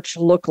market search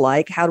look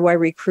like? How do I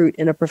recruit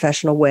in a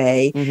professional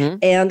way?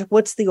 And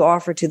what's the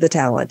offer to the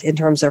talent in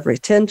terms of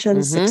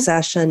retention,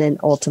 succession, and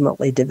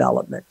ultimately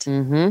development?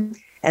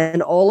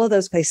 And all of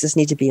those pieces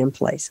need to be in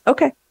place.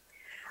 Okay.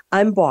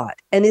 I'm bought.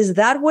 And is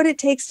that what it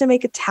takes to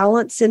make a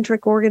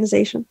talent-centric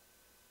organization?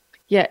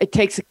 Yeah, it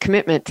takes a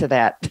commitment to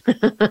that.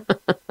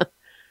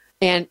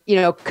 And,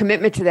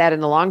 commitment to that in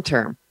the long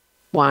term,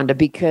 Wanda,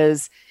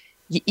 because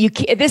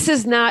this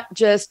is not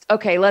just,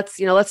 okay, let's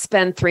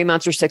spend 3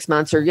 months or 6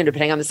 months or,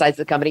 depending on the size of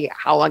the company,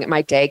 how long it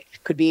might take,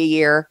 could be a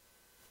year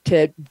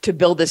to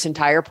build this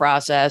entire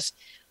process.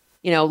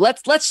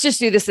 Let's just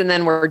do this and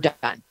then we're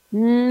done.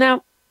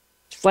 No,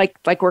 it's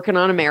like working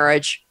on a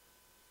marriage.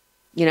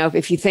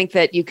 If you think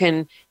that you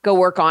can go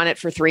work on it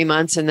for 3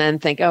 months and then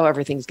think, oh,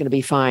 everything's going to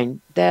be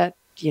fine, that,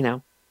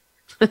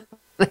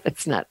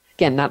 that's not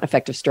an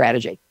effective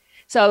strategy.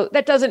 So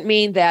that doesn't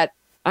mean that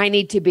I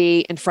need to be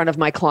in front of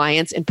my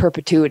clients in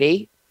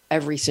perpetuity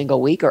every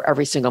single week or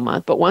every single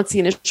month. But once the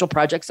initial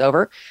project's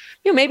over,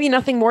 maybe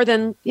nothing more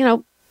than,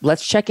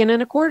 let's check in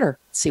a quarter,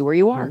 see where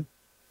you are.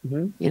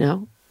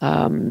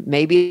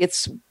 Maybe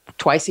it's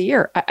twice a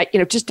year.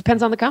 It just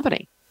depends on the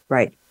company.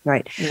 Right.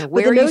 Where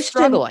are you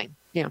struggling?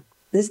 Yeah.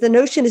 The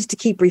notion is to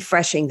keep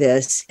refreshing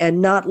this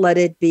and not let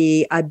it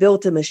be, I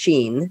built a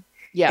machine.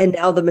 Yeah. And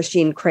now the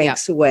machine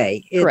cranks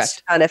away.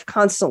 It's kind of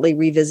constantly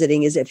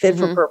revisiting, is it fit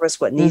for purpose?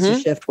 What needs to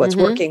shift? What's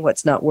working?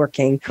 What's not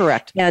working?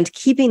 Correct. And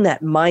keeping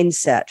that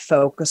mindset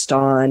focused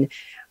on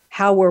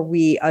how are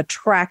we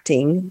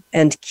attracting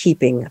and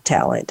keeping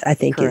talent, I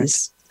think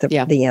is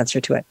the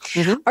answer to it.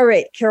 All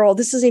right, Carol,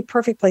 this is a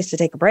perfect place to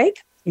take a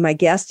break. My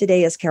guest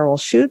today is Carol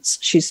Schultz.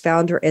 She's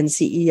founder and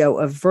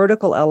CEO of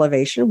Vertical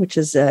Elevation, which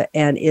is a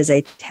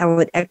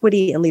talent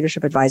equity and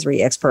leadership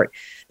advisory expert.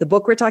 The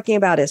book we're talking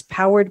about is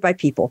Powered by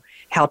People: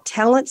 How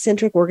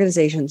Talent-Centric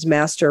Organizations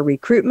Master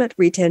Recruitment,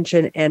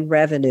 Retention, and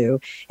Revenue,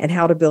 and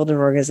how to build an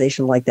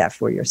organization like that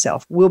for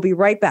yourself. We'll be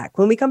right back.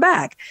 When we come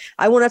back,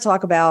 I want to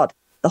talk about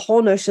the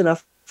whole notion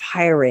of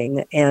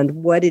hiring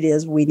and what it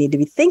is we need to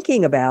be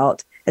thinking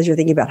about as you're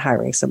thinking about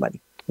hiring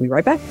somebody. We'll be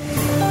right back.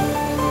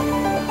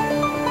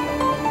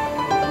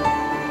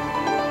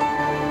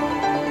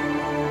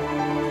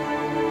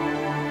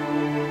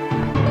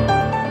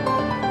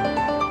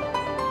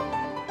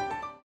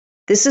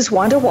 This is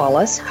Wanda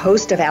Wallace,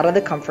 host of Out of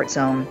the Comfort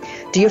Zone.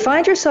 Do you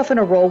find yourself in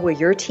a role where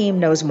your team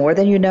knows more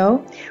than you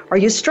know? Are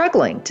you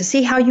struggling to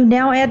see how you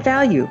now add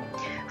value?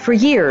 For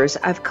years,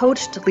 I've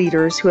coached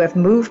leaders who have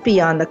moved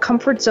beyond the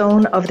comfort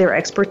zone of their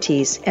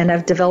expertise and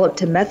have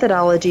developed a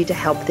methodology to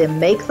help them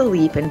make the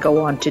leap and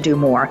go on to do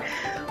more.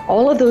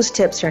 All of those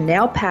tips are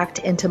now packed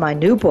into my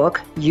new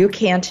book, You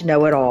Can't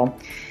Know It All.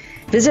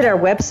 Visit our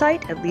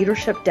website at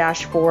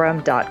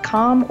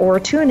leadership-forum.com or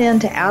tune in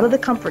to Out of the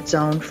Comfort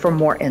Zone for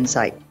more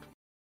insight.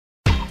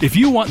 If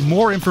you want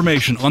more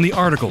information on the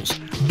articles,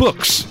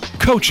 books,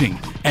 coaching,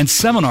 and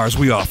seminars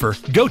we offer,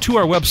 go to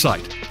our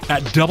website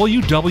at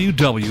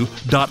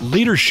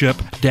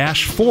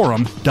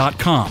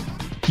www.leadership-forum.com.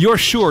 You're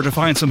sure to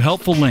find some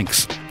helpful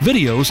links,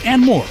 videos,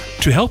 and more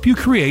to help you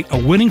create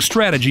a winning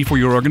strategy for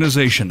your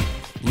organization.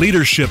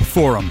 Leadership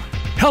Forum,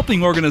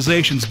 helping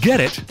organizations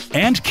get it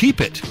and keep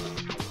it.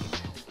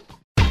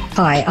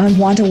 Hi, I'm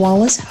Wanda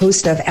Wallace,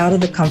 host of Out of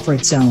the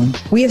Comfort Zone.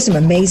 We have some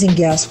amazing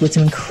guests with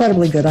some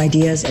incredibly good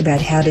ideas about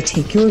how to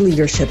take your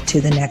leadership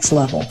to the next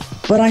level.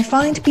 But I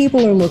find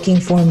people are looking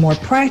for more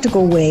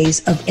practical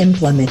ways of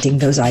implementing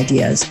those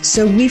ideas.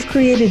 So we've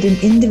created an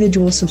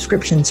individual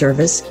subscription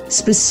service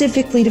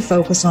specifically to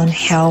focus on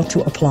how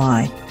to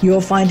apply.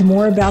 You'll find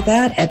more about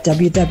that at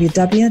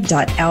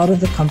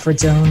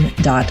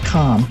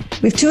www.outofthecomfortzone.com.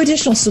 We have 2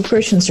 additional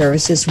subscription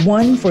services,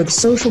 one for the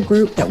social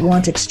group that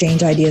want to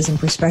exchange ideas and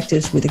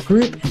perspectives with a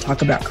group and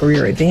talk about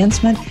career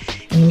advancement.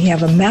 And we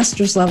have a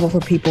master's level for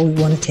people who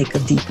want to take a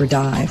deeper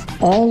dive,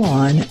 all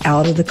on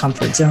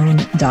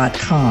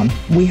outofthecomfortzone.com.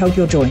 We hope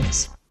you'll join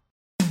us.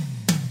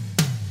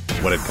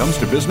 When it comes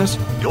to business,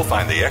 you'll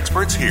find the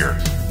experts here.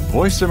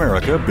 Voice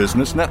America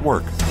Business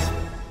Network.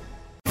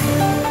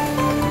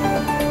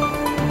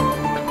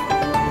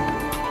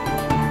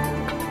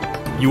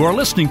 You are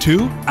listening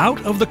to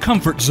Out of the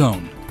Comfort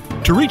Zone.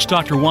 To reach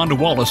Dr. Wanda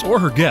Wallace or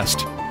her guest,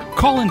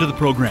 call into the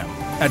program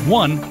at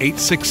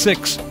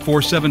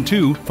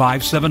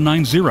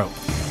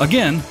 1-866-472-5790.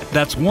 Again,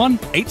 that's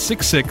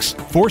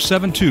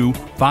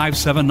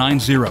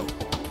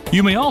 1-866-472-5790.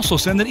 You may also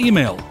send an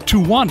email to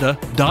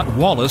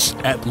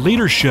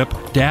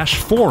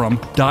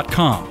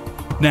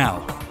wanda.wallace@leadership-forum.com.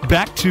 Now,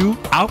 back to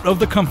Out of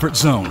the Comfort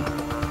Zone.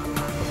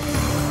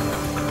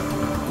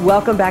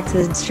 Welcome back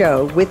to the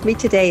show. With me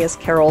today is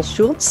Carol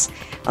Schultz.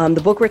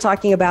 The book we're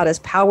talking about is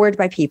Powered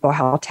by People,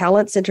 How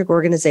Talent-Centric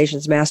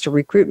Organizations Master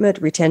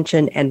Recruitment,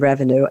 Retention, and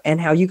Revenue,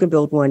 and How You Can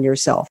Build One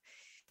Yourself.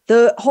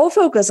 The whole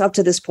focus up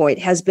to this point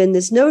has been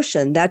this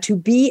notion that to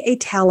be a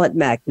talent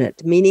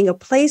magnet, meaning a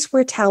place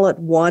where talent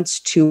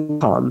wants to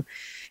come,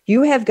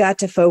 you have got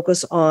to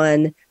focus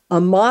on a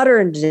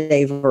modern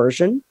day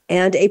version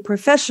and a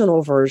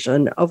professional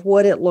version of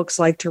what it looks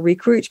like to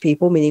recruit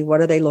people, meaning what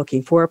are they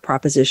looking for, a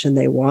proposition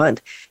they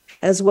want,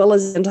 as well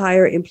as the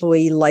entire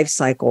employee life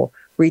cycle,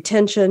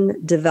 retention,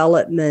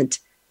 development,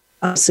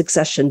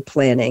 succession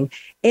planning,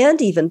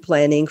 and even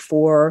planning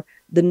for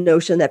the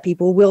notion that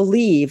people will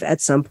leave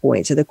at some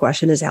point. So the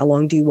question is, how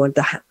long do you want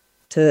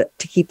to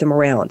keep them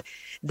around?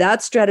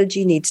 That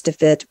strategy needs to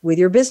fit with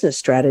your business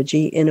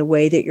strategy in a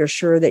way that you're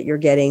sure that you're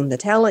getting the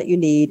talent you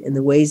need in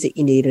the ways that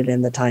you need it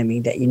and the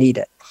timing that you need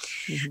it.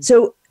 Mm-hmm.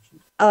 So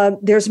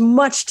there's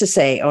much to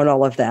say on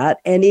all of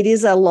that, and it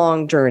is a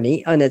long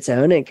journey on its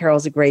own, and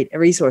Carol's a great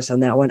resource on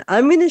that one.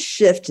 I'm going to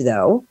shift,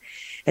 though,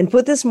 and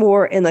put this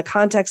more in the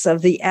context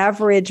of the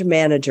average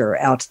manager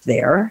out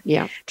there,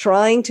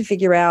 trying to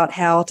figure out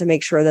how to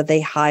make sure that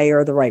they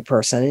hire the right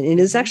person. And it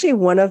is actually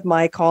one of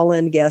my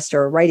call-in guests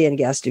or write-in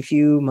guests a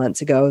few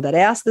months ago that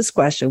asked this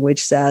question,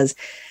 which says,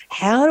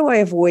 how do I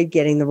avoid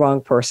getting the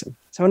wrong person?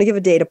 So I want to give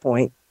a data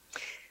point.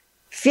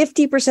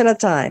 50% of the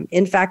time,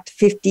 in fact,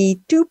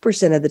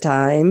 52% of the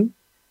time,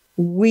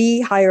 we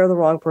hire the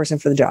wrong person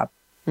for the job.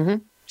 Mm-hmm.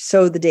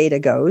 So the data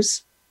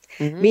goes.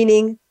 Mm-hmm.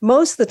 Meaning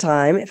most of the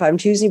time, if I'm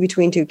choosing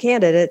between 2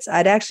 candidates,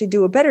 I'd actually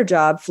do a better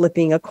job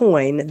flipping a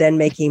coin than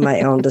making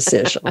my own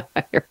decision.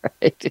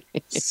 Right.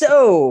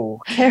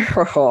 So,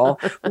 Carol,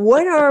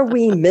 what are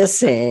we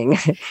missing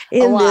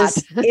in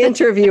this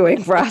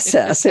interviewing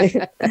process?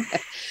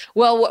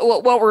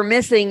 Well, what we're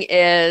missing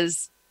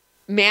is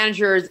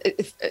managers.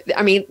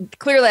 I mean,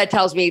 clearly that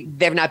tells me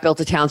they've not built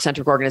a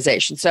talent-centric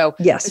organization. So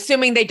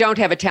assuming they don't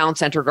have a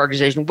talent-centric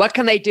organization, what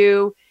can they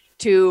do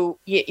to,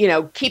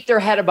 keep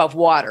their head above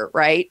water,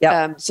 right?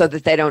 Yep. So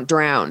that they don't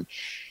drown.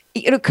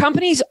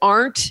 Companies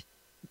aren't,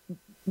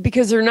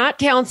 because they're not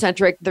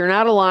talent-centric, they're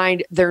not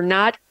aligned, they're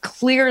not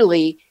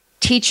clearly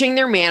teaching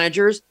their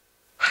managers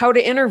how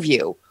to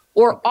interview.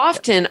 Or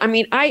often,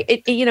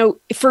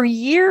 for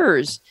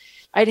years,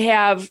 I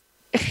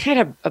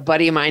had a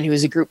buddy of mine who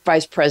was a group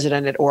vice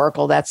president at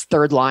Oracle. That's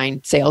third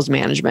line sales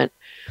management.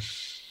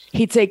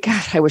 He'd say,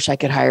 God, I wish I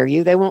could hire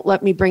you. They won't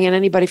let me bring in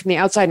anybody from the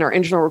outside, and our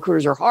internal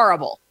recruiters are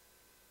horrible.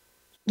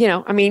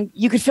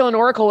 You could fill an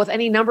Oracle with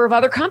any number of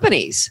other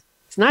companies.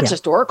 It's not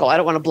just Oracle. I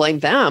don't want to blame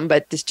them,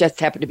 but this just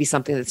happened to be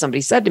something that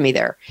somebody said to me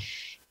there.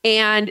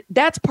 And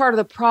that's part of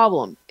the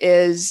problem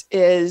is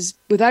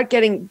without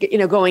getting,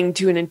 going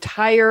to an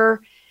entire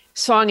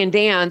song and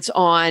dance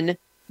on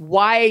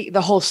why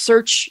the whole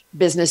search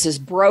business is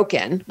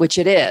broken, which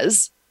it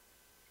is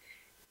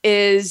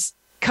is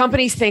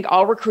companies think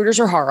all recruiters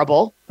are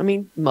horrible. I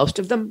mean, most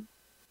of them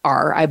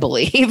are, I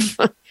believe,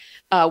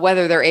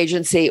 whether they're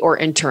agency or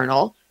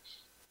internal.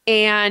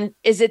 And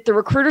is it the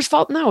recruiter's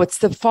fault? No, it's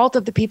the fault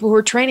of the people who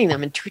are training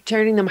them and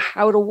training them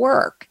how to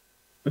work.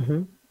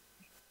 Mm-hmm.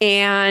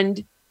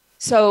 And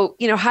so,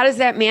 how does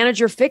that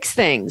manager fix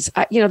things?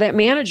 That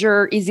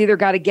manager is either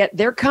got to get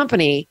their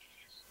company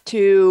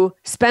to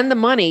spend the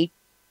money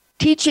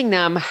teaching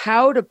them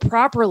how to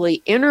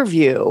properly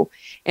interview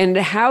and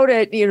how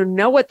to,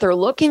 know what they're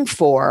looking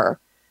for.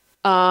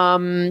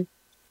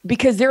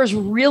 Because there's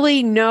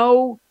really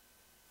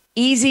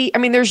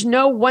there's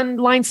no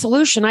one-line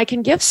solution I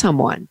can give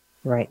someone.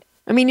 Right.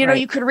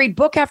 You could read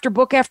book after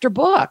book after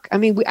book.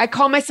 I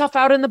call myself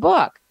out in the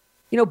book.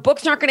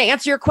 Books aren't going to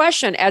answer your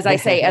question, as I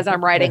say, as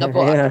I'm writing a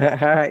book.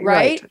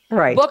 Right?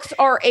 Right. Books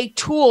are a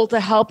tool to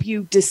help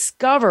you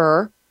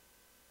discover,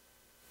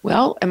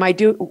 well,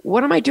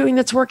 what am I doing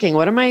that's working?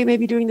 What am I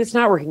maybe doing that's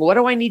not working? What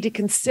do I need to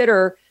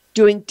consider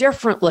doing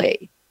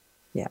differently?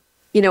 Yeah.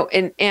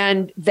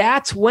 And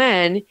that's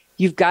when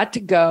you've got to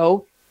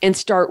go and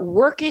start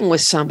working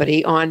with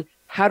somebody on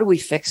how do we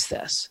fix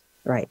this?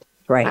 Right.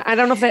 I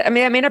don't know if that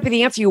may not be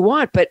the answer you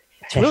want, but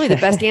it's really the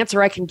best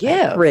answer I can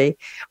give. Right.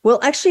 Well,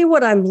 actually,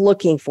 what I'm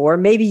looking for,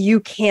 maybe you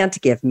can't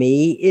give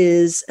me,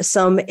 is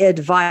some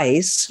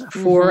advice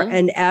for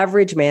an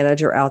average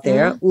manager out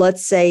there. Mm-hmm.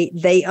 Let's say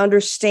they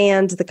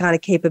understand the kind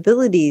of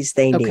capabilities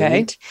they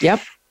need. Yep.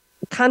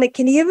 Can you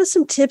give us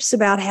some tips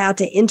about how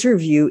to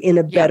interview in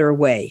a better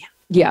way?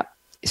 Yeah.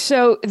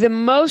 So the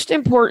most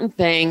important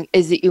thing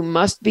is that you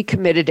must be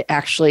committed to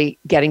actually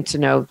getting to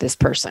know this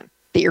person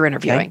that you're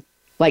interviewing. Okay.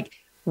 Like,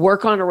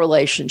 work on a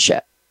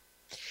relationship.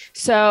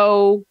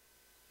 So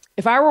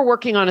if I were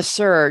working on a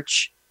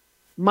search,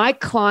 my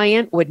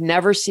client would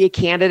never see a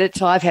candidate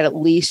till I've had at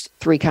least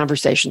 3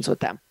 conversations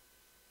with them.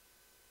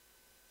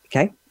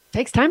 Okay. It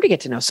takes time to get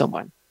to know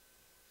someone.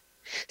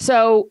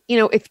 So,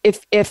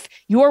 if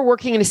you're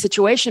working in a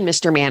situation,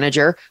 Mr.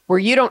 Manager, where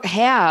you don't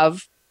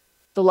have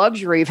the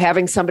luxury of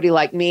having somebody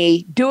like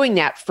me doing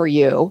that for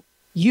you,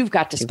 you've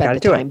got to spend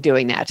the time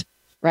doing that.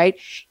 Right.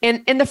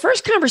 And the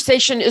first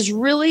conversation is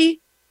really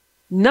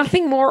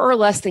nothing more or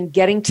less than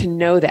getting to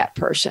know that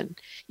person.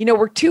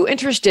 We're too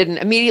interested in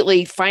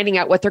immediately finding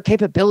out what their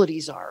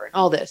capabilities are and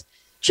all this.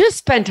 Just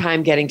spend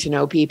time getting to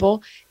know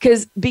people,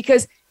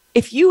 because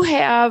if you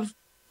have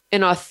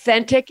an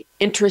authentic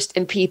interest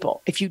in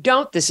people, if you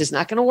don't, this is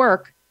not going to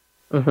work.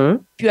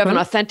 Mm-hmm. If you have an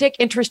authentic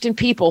interest in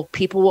people,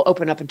 people will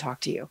open up and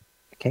talk to you.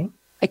 Okay.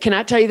 I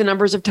cannot tell you the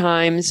numbers of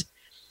times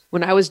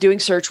when I was doing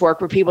search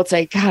work where people would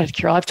say, God,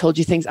 Carol, I've told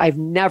you things I've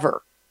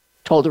never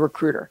told a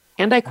recruiter.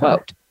 And I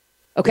quote,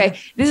 okay,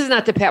 this is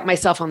not to pat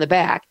myself on the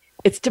back.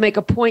 It's to make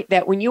a point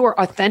that when you are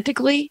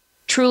authentically,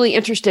 truly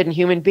interested in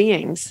human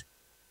beings,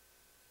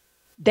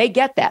 they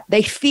get that.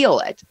 They feel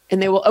it,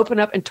 and they will open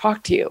up and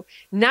talk to you.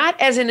 Not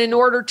as in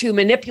order to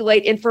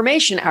manipulate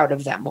information out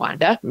of them,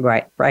 Wanda.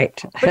 Right.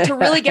 But to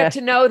really get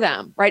to know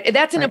them, right?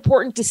 That's an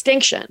important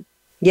distinction.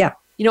 Yeah.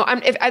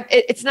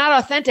 It's not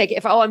authentic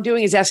if all I'm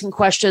doing is asking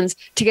questions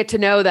to get to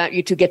know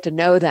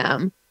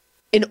them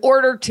in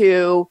order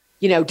to,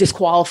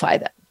 disqualify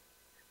them.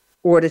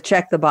 Or to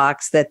check the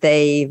box that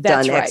they've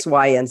done X,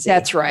 Y, and Z.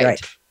 That's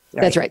right.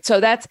 That's right. So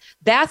that's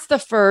the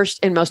first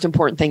and most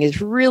important thing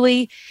is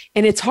really,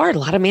 and it's hard. A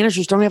lot of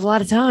managers don't have a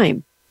lot of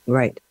time.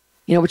 Right.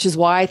 Which is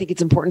why I think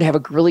it's important to have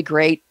a really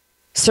great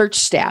search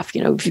staff.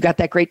 If you've got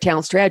that great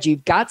talent strategy,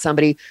 you've got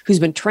somebody who's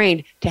been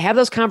trained to have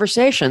those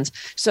conversations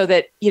so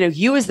that,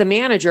 you as the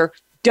manager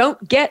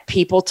don't get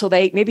people till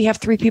they maybe have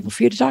 3 people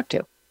for you to talk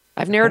to.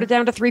 I've narrowed it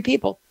down to 3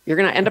 people. You're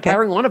going to end up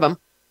hiring one of them.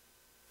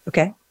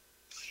 Okay.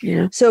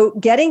 Yeah. So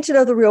getting to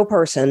know the real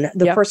person,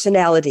 the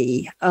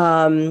personality,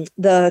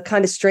 the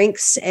kind of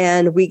strengths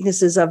and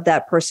weaknesses of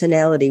that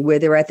personality, where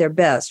they're at their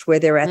best, where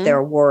they're at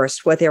their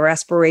worst, what their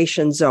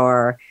aspirations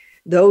are.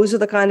 Those are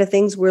the kind of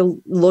things we're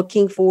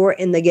looking for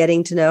in the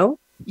getting to know.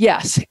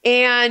 Yes.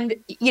 And,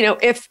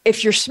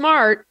 if you're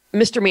smart,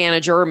 Mr.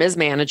 Manager or Ms.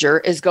 Manager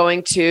is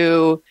going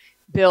to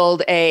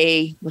build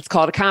let's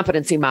call it a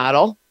competency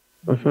model.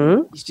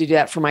 Mm-hmm. I used to do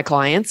that for my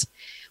clients,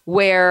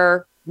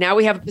 where now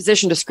we have a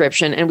position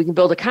description and we can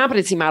build a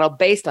competency model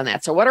based on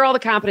that. So what are all the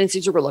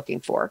competencies that we're looking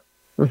for?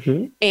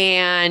 Mm-hmm.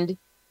 And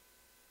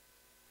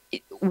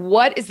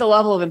what is the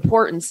level of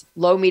importance,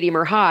 low, medium,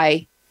 or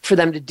high, for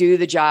them to do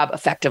the job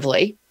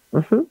effectively?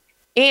 Mm-hmm.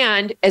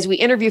 And as we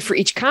interview for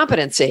each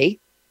competency,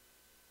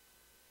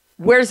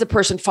 where does the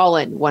person fall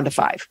in 1 to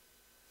 5,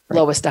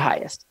 lowest to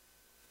highest,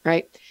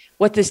 right?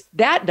 What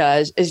that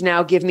does is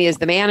now give me as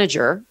the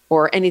manager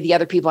or any of the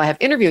other people I have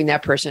interviewing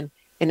that person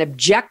an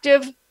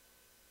objective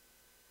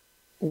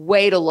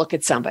way to look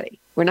at somebody.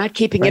 We're not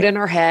keeping it in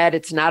our head.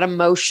 It's not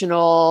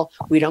emotional.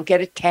 We don't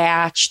get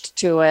attached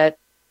to it.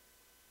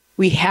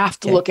 We have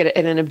to look at it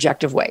in an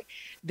objective way.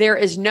 There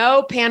is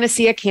no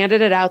panacea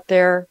candidate out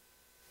there.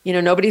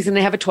 Nobody's going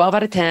to have a 12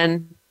 out of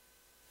 10.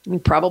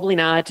 Probably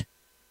not.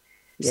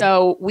 Yeah.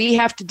 So we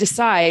have to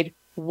decide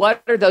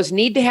what are those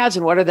need to haves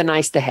and what are the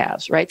nice to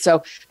haves, right?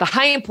 So the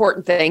high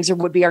important things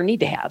would be our need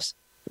to haves.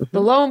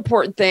 The low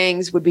important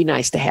things would be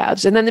nice to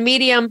haves. And then the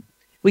medium,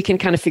 we can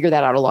kind of figure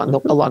that out along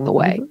the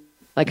way.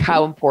 Like,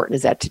 how important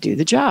is that to do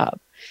the job?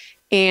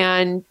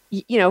 And,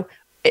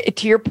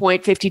 to your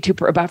point,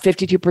 about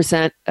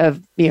 52%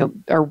 of,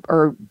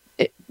 are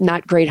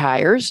not great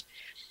hires.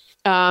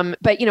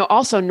 But,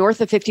 also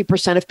north of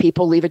 50% of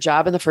people leave a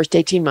job in the first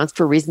 18 months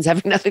for reasons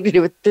having nothing to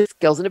do with their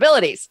skills and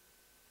abilities.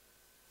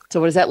 So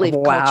what does that leave?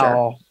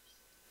 Wow.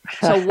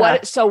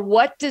 Culture. So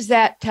what does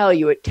that tell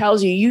you? It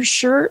tells you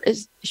sure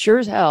as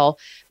hell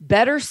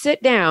better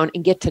sit down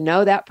and get to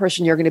know that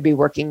person you're going to be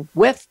working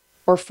with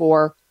or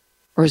for,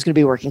 or who's going to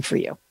be working for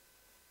you.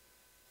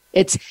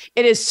 It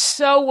is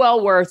so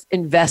well worth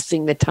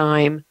investing the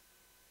time,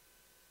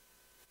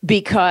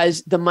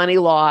 because the money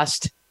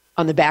lost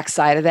on the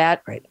backside of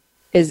that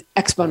is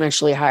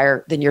exponentially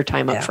higher than your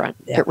time up front.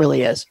 Yeah. It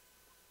really is.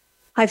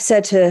 I've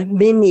said to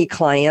many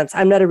clients,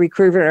 I'm not a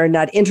recruiter or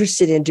not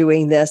interested in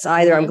doing this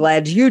either. I'm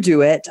glad you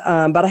do it.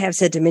 But I have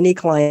said to many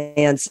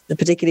clients,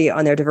 particularly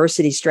on their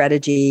diversity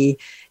strategy,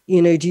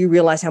 do you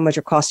realize how much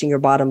you're costing your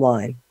bottom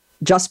line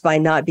just by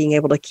not being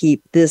able to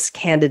keep this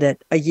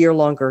candidate a year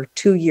longer,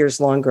 2 years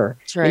longer?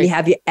 That's right.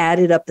 And you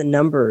added up the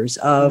numbers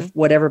of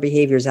whatever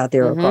behaviors out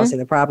there are causing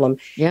the problem.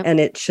 Yep. And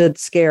it should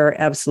scare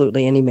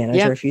absolutely any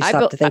manager if you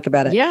stop to think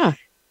about it. Yeah.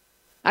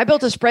 I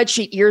built a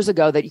spreadsheet years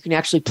ago that you can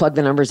actually plug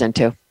the numbers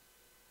into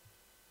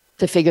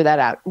to figure that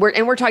out.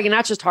 We're talking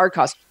not just hard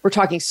costs, we're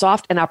talking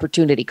soft and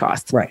opportunity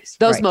costs. Right.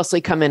 Those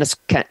mostly come in as,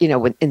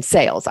 in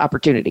sales,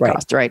 opportunity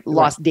costs, right?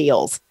 Lost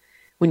deals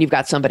when you've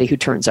got somebody who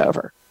turns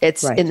over.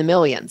 It's in the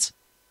millions.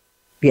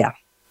 Yeah.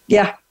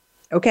 Yeah.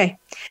 Okay.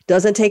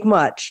 Doesn't take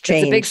much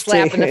change. It's a big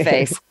slap in the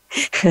face.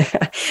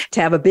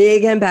 To have a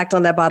big impact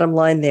on that bottom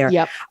line there.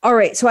 Yep. All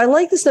right. So I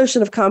like this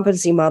notion of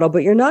competency model,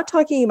 but you're not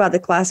talking about the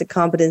classic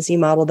competency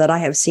model that I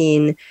have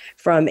seen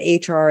from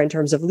HR in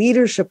terms of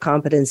leadership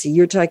competency.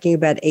 You're talking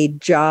about a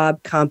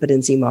job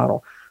competency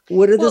model.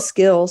 What are the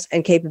skills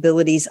and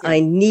capabilities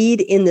I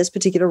need in this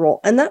particular role?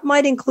 And that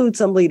might include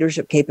some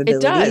leadership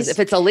capabilities. It does, if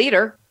it's a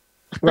leader.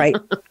 Right.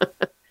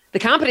 The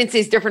competency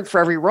is different for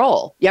every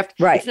role. You have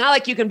to, It's not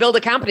like you can build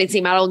a competency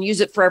model and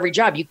use it for every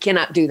job. You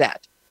cannot do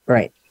that.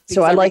 Right.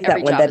 So I like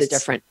that one, that it's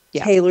different.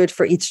 Tailored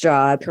for each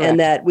job. Correct. And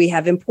that we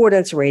have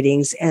importance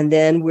ratings, and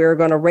then we're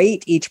going to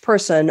rate each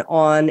person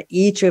on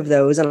each of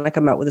those, and I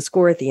come out with a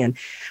score at the end.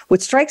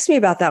 What strikes me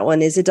about that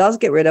one is it does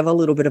get rid of a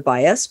little bit of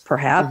bias,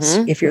 perhaps,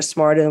 if you're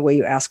smart in the way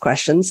you ask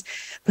questions,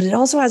 but it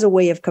also has a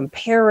way of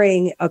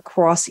comparing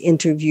across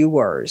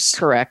interviewers.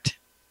 Correct.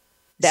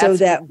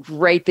 That's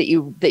great that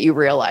you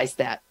realize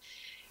that,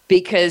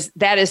 because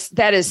that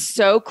is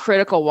so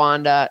critical,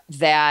 Wanda,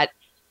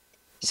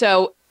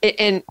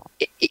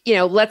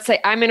 let's say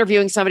I'm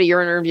interviewing somebody,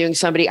 you're interviewing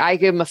somebody, I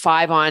give them a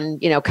 5 on,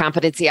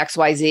 competency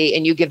XYZ,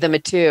 and you give them a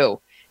 2.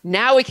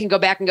 Now we can go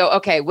back and go,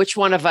 okay, which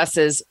one of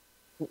us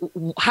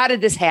how did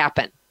this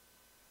happen?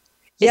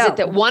 Is it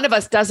that one of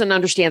us doesn't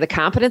understand the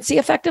competency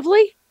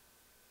effectively?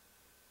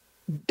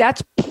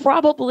 That's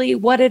probably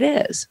what it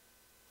is.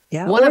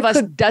 Yeah. One of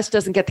us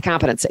doesn't get the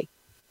competency.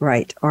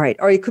 Right. All right.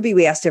 Or it could be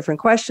we asked different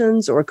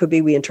questions, or it could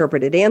be we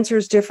interpreted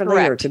answers differently,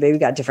 or it could be we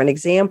got different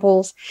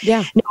examples.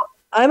 Yeah. Now,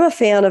 I'm a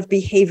fan of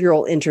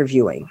behavioral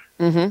interviewing.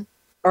 Mm-hmm.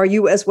 Are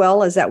you as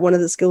well? Is that one of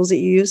the skills that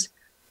you use?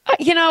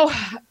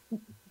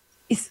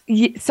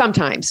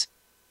 Sometimes.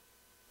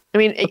 I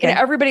mean,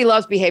 everybody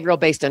loves behavioral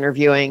based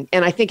interviewing,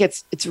 and I think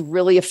it's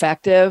really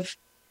effective.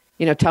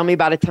 Tell me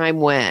about a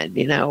time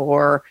when,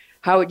 or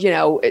how,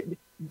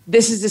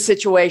 this is the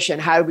situation.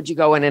 How would you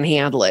go in and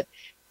handle it?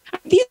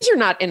 These are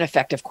not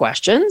ineffective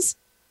questions.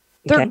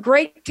 They're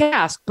great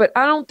tasks, but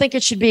I don't think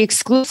it should be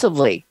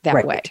exclusively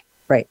that way.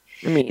 Right.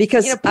 I mean,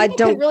 because I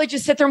don't really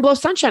just sit there and blow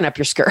sunshine up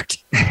your skirt.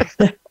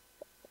 They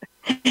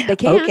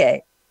can't.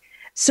 Okay.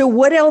 So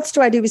what else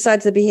do I do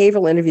besides the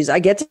behavioral interviews? I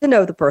get to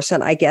know the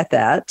person. I get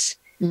that.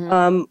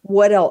 Mm-hmm.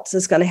 What else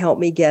is going to help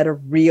me get a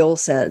real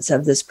sense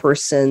of this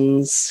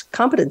person's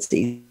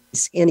competencies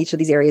in each of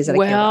these areas that I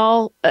care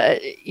about?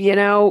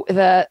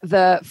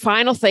 The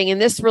final thing, and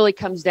this really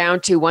comes down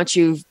to once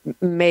you've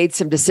made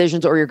some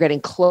decisions or you're getting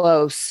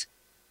close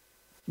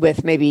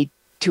with maybe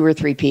 2 or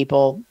 3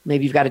 people,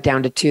 maybe you've got it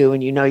down to 2,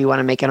 and you want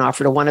to make an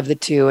offer to one of the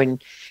 2,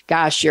 and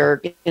gosh, you're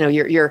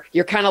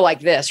kind of like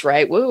this,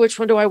 right? Well, which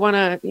one do I want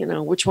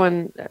to, which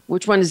one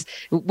is,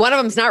 one of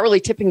them's not really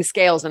tipping the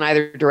scales in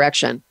either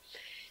direction.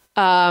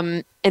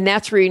 And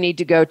that's where you need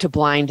to go to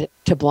blind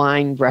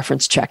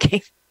reference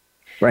checking.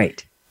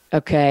 Right.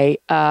 Okay.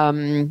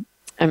 In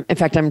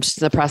fact, I'm just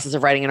in the process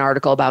of writing an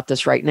article about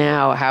this right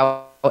now,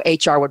 how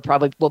HR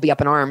will be up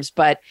in arms,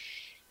 but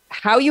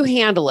how you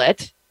handle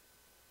it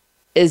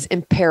is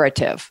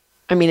imperative.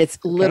 I mean, it's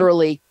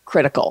literally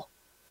critical,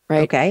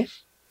 right? Okay.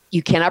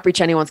 You cannot breach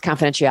anyone's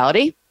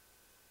confidentiality.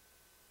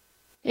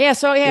 Yeah.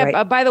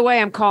 So by the way,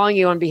 I'm calling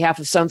you on behalf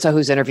of so-and-so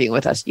who's interviewing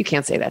with us. You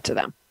can't say that to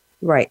them.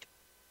 Right.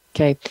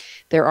 Okay.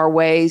 There are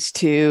ways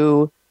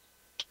to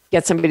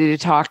get somebody to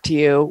talk to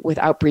you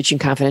without breaching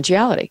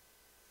confidentiality.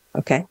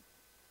 Okay.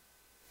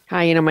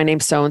 Hi, my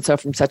name's so-and-so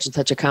from such and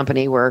such a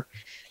company where,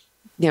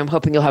 I'm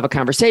hoping you'll have a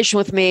conversation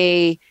with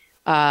me.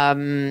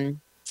 We're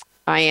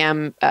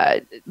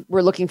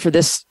looking for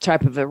this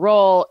type of a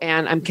role,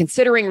 and I'm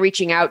considering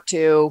reaching out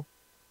to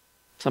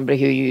somebody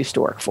who you used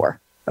to work for.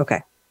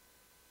 Okay.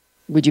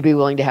 Would you be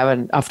willing to have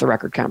an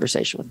off-the-record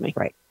conversation with me?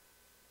 Right.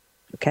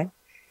 Okay.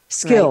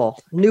 Skill,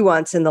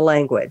 nuance in the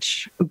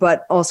language,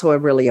 but also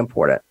really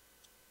important.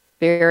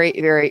 Very,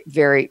 very,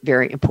 very,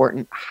 very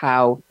important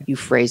how you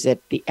phrase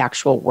it, the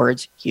actual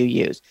words you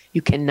use.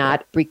 You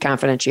cannot breach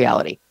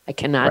confidentiality. I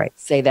cannot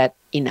say that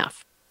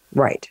enough.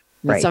 Right.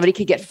 Right. Somebody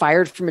could get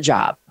fired from a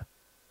job.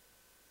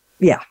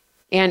 Yeah.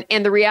 And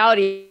the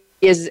reality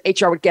is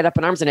HR would get up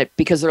in arms in it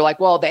because they're like,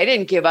 well, they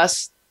didn't give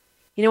us,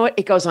 you know what?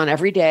 It goes on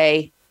every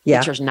day.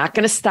 Yeah. HR's not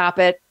going to stop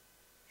it.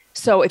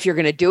 So if you're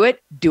going to do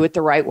it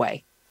the right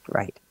way.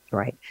 Right.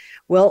 Right.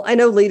 Well, I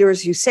know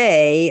leaders who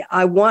say,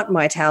 I want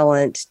my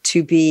talent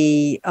to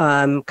be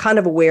kind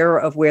of aware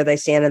of where they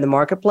stand in the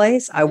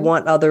marketplace. I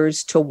want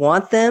others to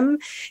want them,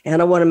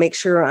 and I want to make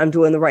sure I'm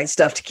doing the right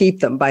stuff to keep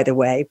them, by the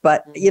way.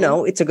 But,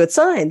 it's a good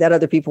sign that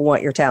other people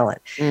want your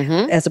talent,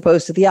 as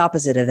opposed to the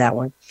opposite of that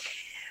one.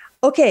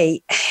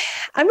 Okay,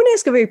 I'm going to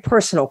ask a very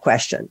personal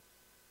question.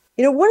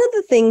 One of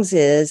the things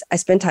is I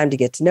spend time to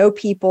get to know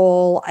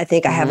people. I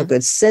think I have a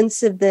good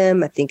sense of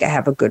them. I think I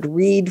have a good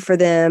read for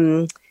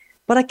them.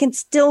 But I can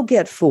still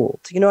get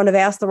fooled, and I've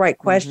asked the right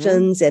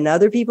questions and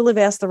other people have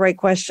asked the right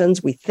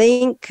questions. We've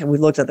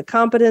looked at the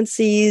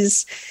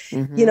competencies,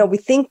 we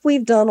think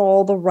we've done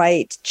all the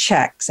right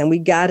checks and we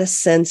got a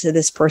sense of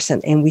this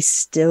person and we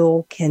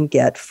still can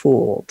get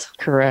fooled.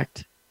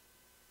 Correct.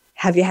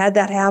 Have you had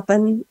that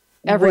happen?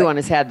 Everyone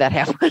has had that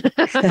happen.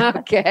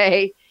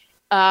 Okay.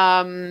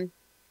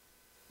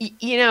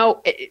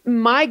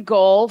 My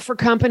goal for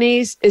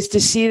companies is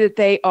to see that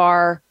they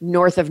are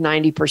north of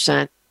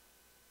 90%.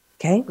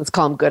 Okay. Let's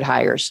call them good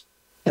hires,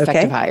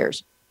 effective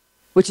hires,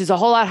 which is a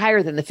whole lot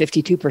higher than the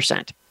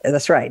 52%.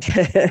 That's right.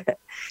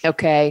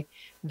 Okay.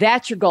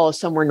 That's your goal, is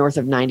somewhere north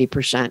of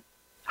 90%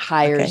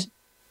 hires,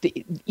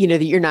 that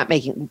you're not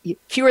making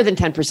fewer than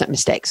 10%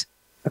 mistakes.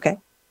 Okay.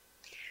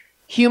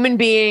 Human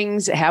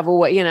beings have a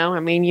way,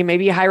 you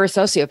maybe hire a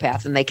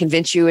sociopath and they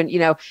convince you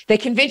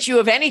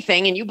of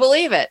anything and you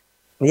believe it.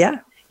 Yeah.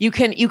 You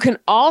can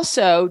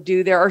also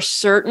there are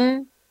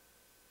certain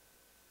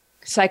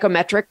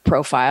psychometric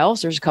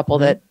profiles. There's a couple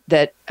that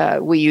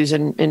we use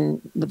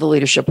in the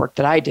leadership work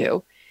that I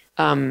do,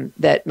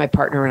 that my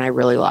partner and I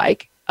really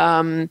like.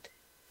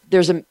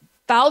 There's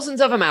thousands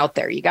of them out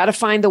there. You got to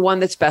find the one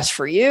that's best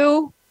for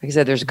you. Like I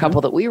said, there's a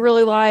couple that we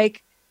really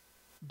like,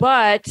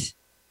 but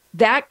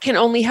that can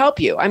only help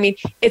you. I mean,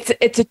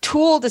 it's a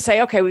tool to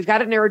say, okay, we've got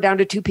to narrow down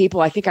to 2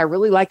 people. I think I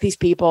really like these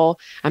people.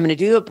 I'm going to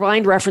do the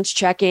blind reference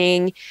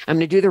checking. I'm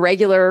going to do the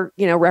regular,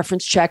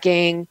 reference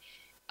checking.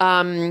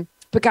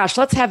 But gosh,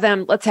 let's have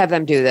them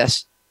do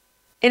this.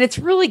 And it's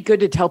really good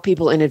to tell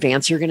people in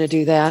advance you're going to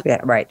do that.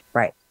 Yeah, right.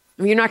 I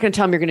mean, you're not going to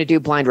tell them you're going to do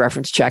blind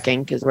reference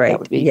checking because that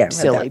would be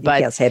silly. You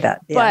can't say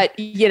that.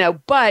 Yeah.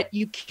 But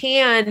you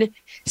can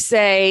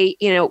say,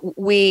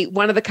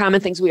 one of the common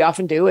things we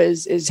often do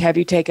is have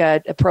you take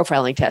a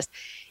profiling test.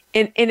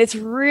 And it's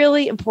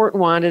really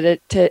important, Wanda,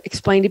 to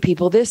explain to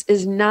people this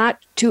is not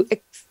to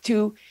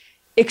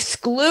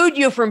exclude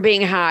you from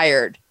being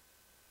hired.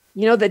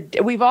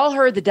 We've all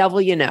heard the devil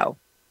you know.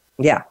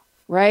 Yeah.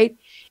 Right.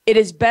 It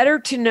is better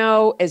to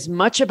know as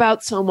much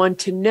about someone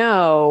to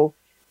know,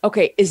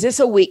 okay, is this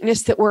a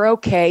weakness that we're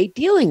okay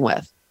dealing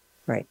with?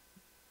 Right.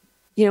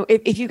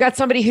 If you got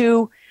somebody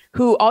who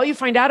all you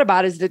find out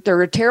about is that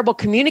they're a terrible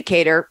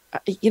communicator,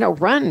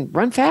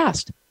 run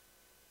fast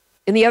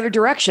in the other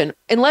direction,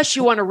 unless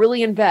you want to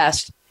really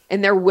invest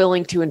and they're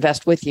willing to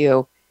invest with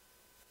you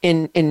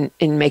in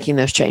making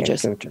those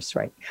changes.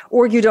 Right.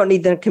 Or you don't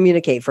need to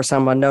communicate for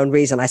some unknown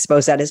reason. I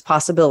suppose that is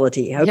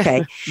possibility.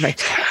 Okay. Yeah,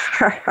 right.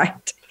 All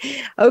right.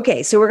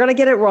 Okay. So we're going to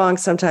get it wrong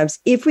sometimes.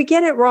 If we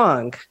get it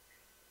wrong,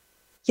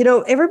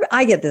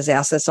 I get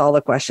asked this all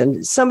the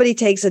question. Somebody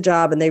takes a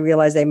job and they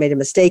realize they made a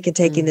mistake in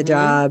taking the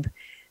job.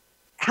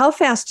 How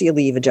fast do you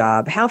leave a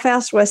job? How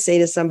fast do I say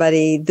to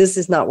somebody, this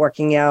is not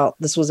working out.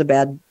 This was a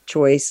bad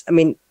choice. I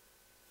mean,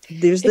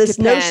 there's this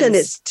notion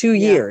it's 2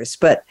 years,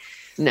 but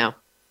no.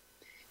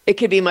 It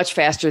could be much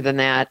faster than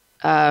that.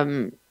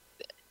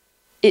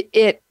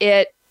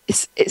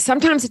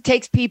 Sometimes it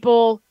takes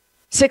people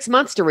 6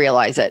 months to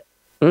realize it.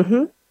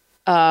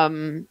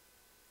 And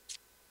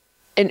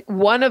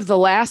one of the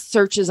last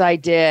searches I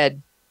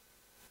did,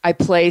 I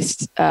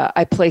placed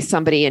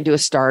somebody into a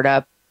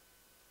startup,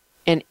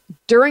 and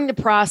during the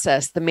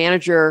process, the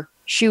manager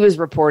she was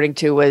reporting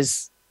to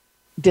was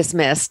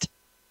dismissed.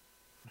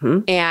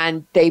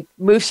 And they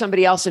moved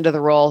somebody else into the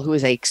role who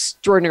was an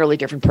extraordinarily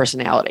different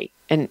personality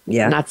and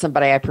not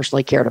somebody I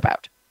personally cared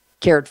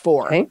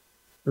for. Okay.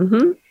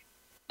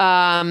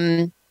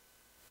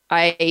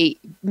 I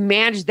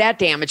managed that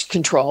damage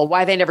control.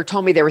 Why they never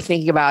told me they were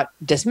thinking about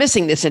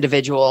dismissing this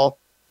individual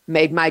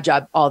made my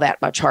job all that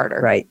much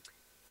harder. Right.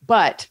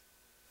 But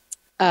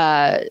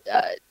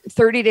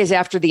 30 days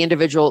after the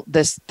individual,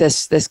 this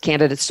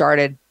candidate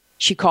started,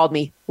 she called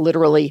me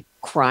literally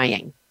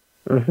crying.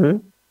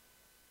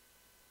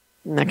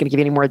 I'm not going to give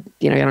you any more, I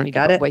don't need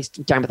to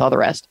waste time with all the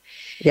rest.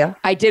 Yeah.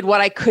 I did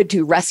what I could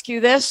to rescue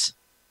this.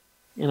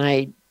 And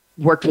I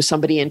worked with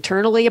somebody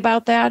internally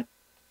about that.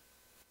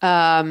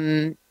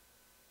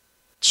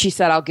 She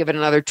said, I'll give it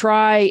another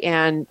try.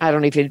 And I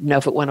don't even know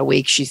if it went a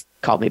week. She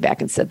called me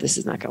back and said, this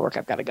is not going to work.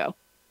 I've got to go.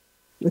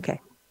 Okay.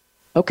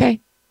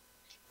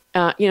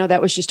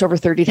 That was just over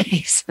 30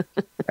 days.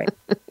 Right.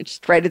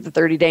 Just right at the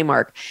 30-day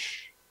mark.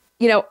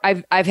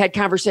 I've had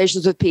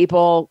conversations with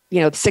people,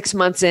 6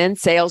 months in,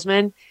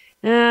 salesmen.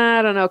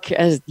 I don't know,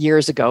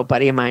 years ago,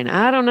 buddy of mine.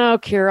 I don't know,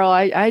 Carol.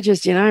 I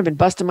just, I've been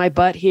busting my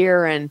butt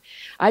here and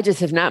I just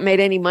have not made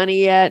any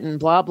money yet and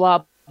blah,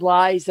 blah,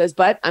 blah. He says,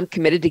 but I'm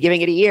committed to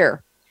giving it a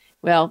year.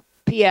 Well,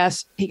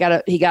 P.S. He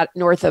got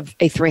north of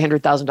a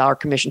 $300,000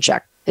 commission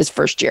check his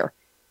first year.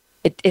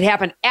 It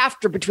happened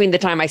between the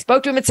time I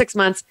spoke to him at 6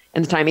 months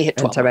and the time he hit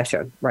 12 months.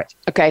 Right.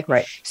 Okay.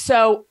 Right.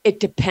 So it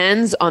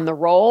depends on the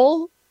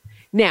role.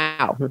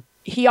 Now,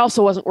 he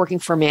also wasn't working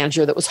for a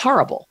manager that was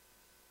horrible.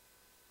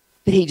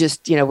 That he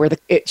just,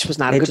 it was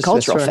not a good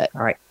cultural fit.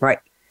 All right. Right.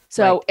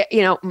 So,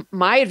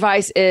 my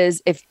advice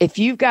is if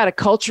you've got a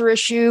culture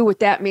issue with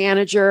that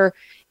manager,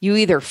 you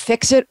either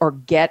fix it or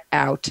get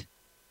out.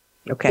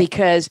 Okay.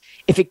 Because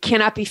if it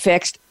cannot be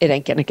fixed, it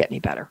ain't going to get any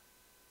better.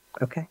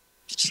 Okay.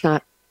 It's just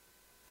not.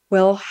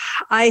 Well,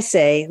 I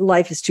say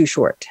life is too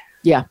short.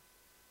 Yeah.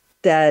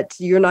 That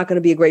you're not going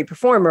to be a great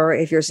performer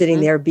if you're sitting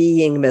there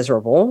being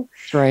miserable.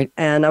 Right.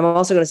 And I'm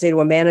also going to say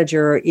to a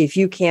manager, if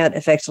you can't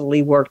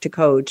effectively work to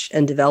coach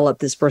and develop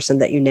this person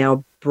that you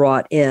now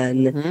brought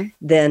in,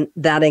 then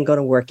that ain't going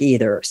to work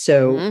either.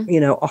 So,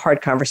 a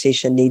hard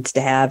conversation needs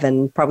to have,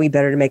 and probably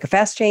better to make a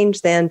fast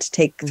change than to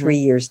take 3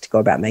 years to go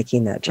about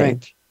making that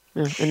change.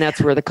 Right. Yeah. And that's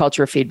where the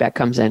culture of feedback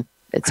comes in.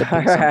 It's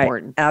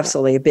important.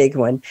 Absolutely. A big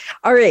one.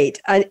 All right.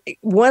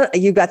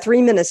 You've got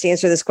 3 minutes to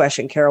answer this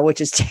question, Carol,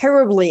 which is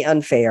terribly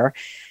unfair.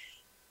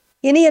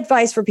 Any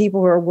advice for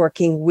people who are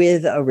working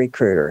with a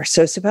recruiter?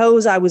 So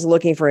suppose I was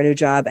looking for a new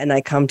job and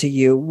I come to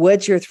you.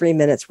 What's your 3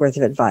 minutes worth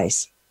of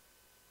advice?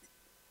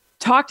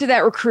 Talk to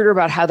that recruiter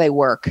about how they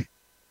work,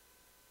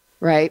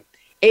 right?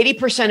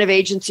 80% of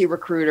agency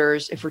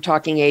recruiters, if we're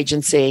talking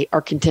agency,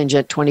 are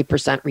contingent,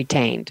 20%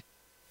 retained.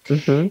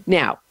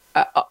 Now,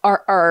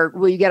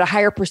 will you get a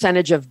higher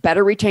percentage of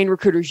better retained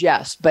recruiters?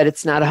 Yes, but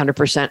it's not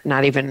 100%.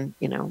 Not even,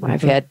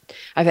 I've had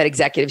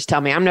executives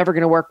tell me I'm never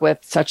going to work with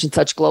such and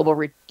such global,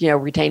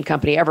 retained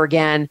company ever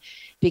again,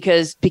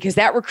 because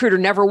that recruiter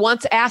never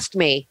once asked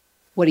me,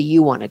 what do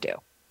you want to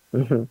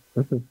do?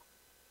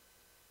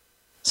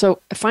 So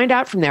find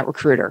out from that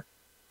recruiter.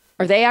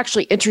 Are they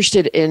actually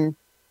interested in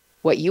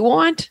what you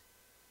want,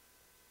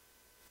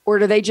 or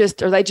are they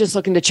just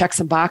looking to check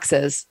some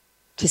boxes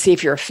to see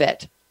if you're a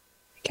fit?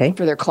 Okay.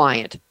 For their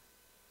client.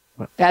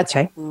 That's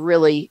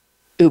really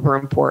uber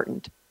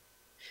important.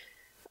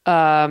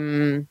 Are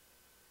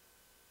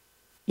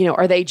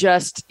they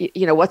just,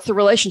 what's the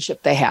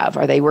relationship they have?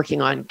 Are they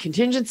working on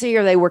contingency?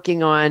 Or are they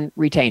working on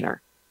retainer?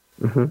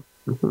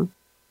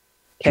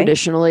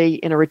 Traditionally,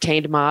 in a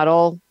retained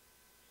model,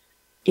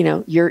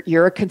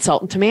 you're a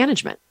consultant to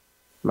management.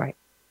 Right.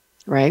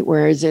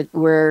 Whereas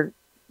where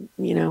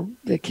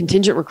the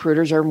contingent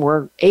recruiters are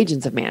more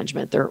agents of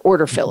management. They're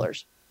order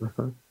fillers.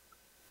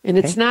 And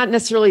it's not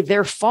necessarily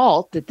their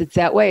fault that it's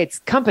that way. It's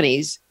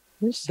companies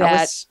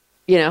that,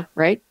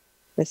 right?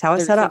 That's how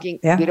it's set up.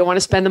 Yeah. We don't want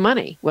to spend the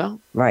money. Well,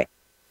 right.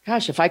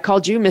 Gosh, if I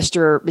called you,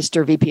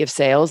 Mr. VP of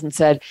Sales, and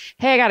said,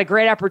 hey, I got a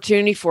great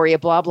opportunity for you,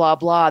 blah, blah,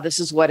 blah. This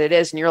is what it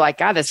is. And you're like,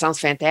 God, that sounds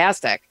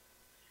fantastic.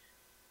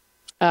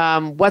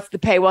 What's the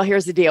pay? Well,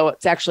 here's the deal.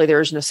 It's actually,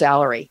 there is no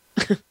salary.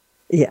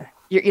 Yeah.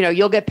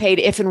 You'll get paid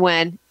if and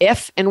when,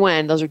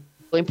 those are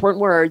really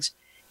important words,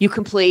 you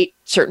complete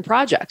certain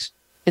projects.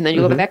 And then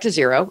you'll go back to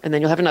zero, and then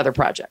you'll have another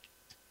project.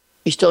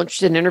 You still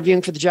interested in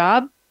interviewing for the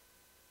job?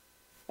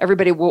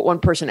 One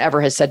person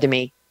ever has said to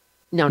me,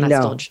 no, not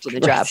still interested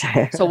in the job.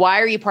 So why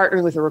are you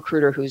partnering with a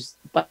recruiter who's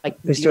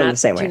doing the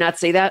same way? Do you not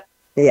see that?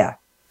 Yeah.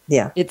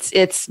 Yeah.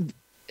 It's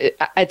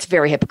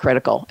very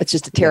hypocritical. It's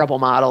just a terrible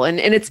model. And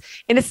it's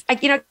I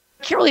can't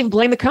really even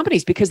blame the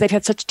companies because they've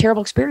had such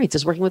terrible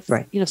experiences working with,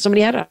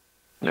 somebody had a.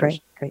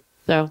 Great.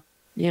 So,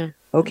 yeah.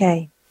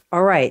 Okay.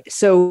 All right.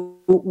 So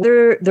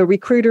whether the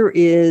recruiter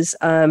is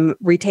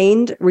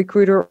retained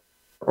recruiter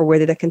or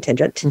whether they're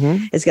contingent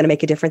is going to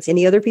make a difference.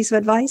 Any other piece of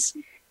advice?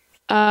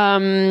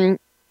 Yeah.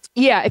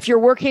 If you're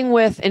working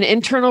with an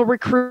internal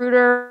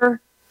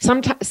recruiter,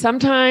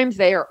 sometimes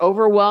they are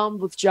overwhelmed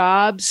with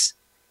job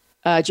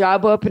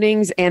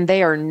openings, and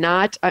they are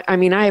not. I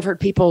mean, I have heard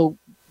people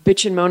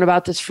bitch and moan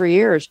about this for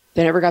years.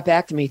 They never got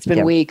back to me. It's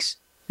been weeks.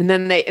 And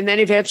then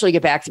eventually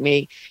get back to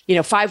me,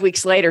 5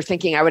 weeks later,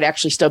 thinking I would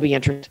actually still be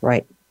interested.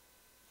 Right.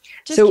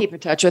 Just keep in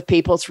touch with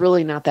people. It's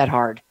really not that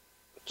hard.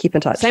 Keep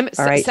in touch. Send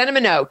them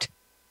a note.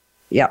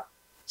 Yeah.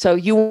 So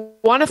you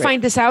want to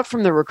find this out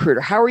from the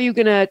recruiter. How are you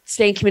going to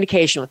stay in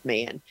communication with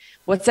me? And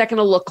what's that going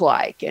to look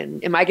like?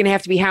 And am I going to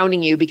have to be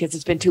hounding you because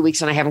it's been 2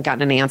 weeks and I haven't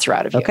gotten an answer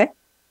out of you? Okay.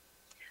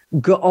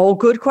 All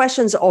good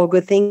questions, all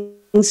good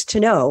things to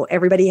know.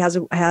 Everybody has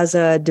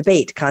a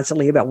debate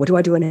constantly about what do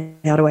I do and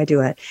how do I do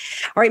it.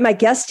 All right, my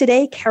guest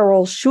today,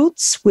 Carol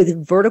Schultz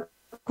with Vertical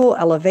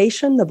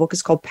Elevation. The book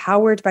is called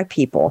Powered by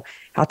People: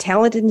 How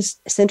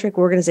Talent-Centric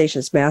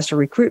Organizations Master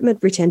Recruitment,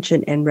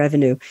 Retention, and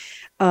Revenue.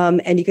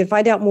 And you can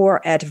find out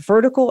more at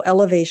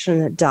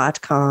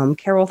verticalelevation.com.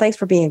 Carol, thanks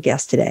for being a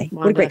guest today. Wanda,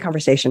 what a great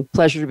conversation.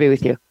 Pleasure to be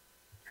with you.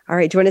 All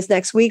right, join us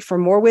next week for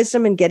more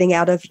wisdom and getting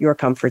out of your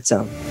comfort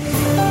zone.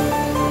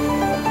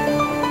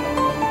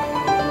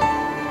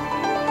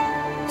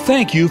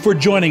 Thank you for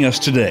joining us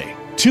today.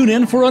 Tune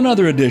in for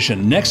another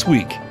edition next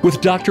week with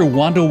Dr.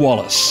 Wanda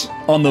Wallace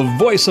on the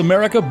Voice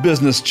America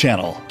Business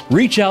Channel.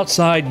 Reach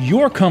outside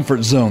your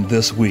comfort zone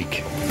this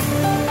week.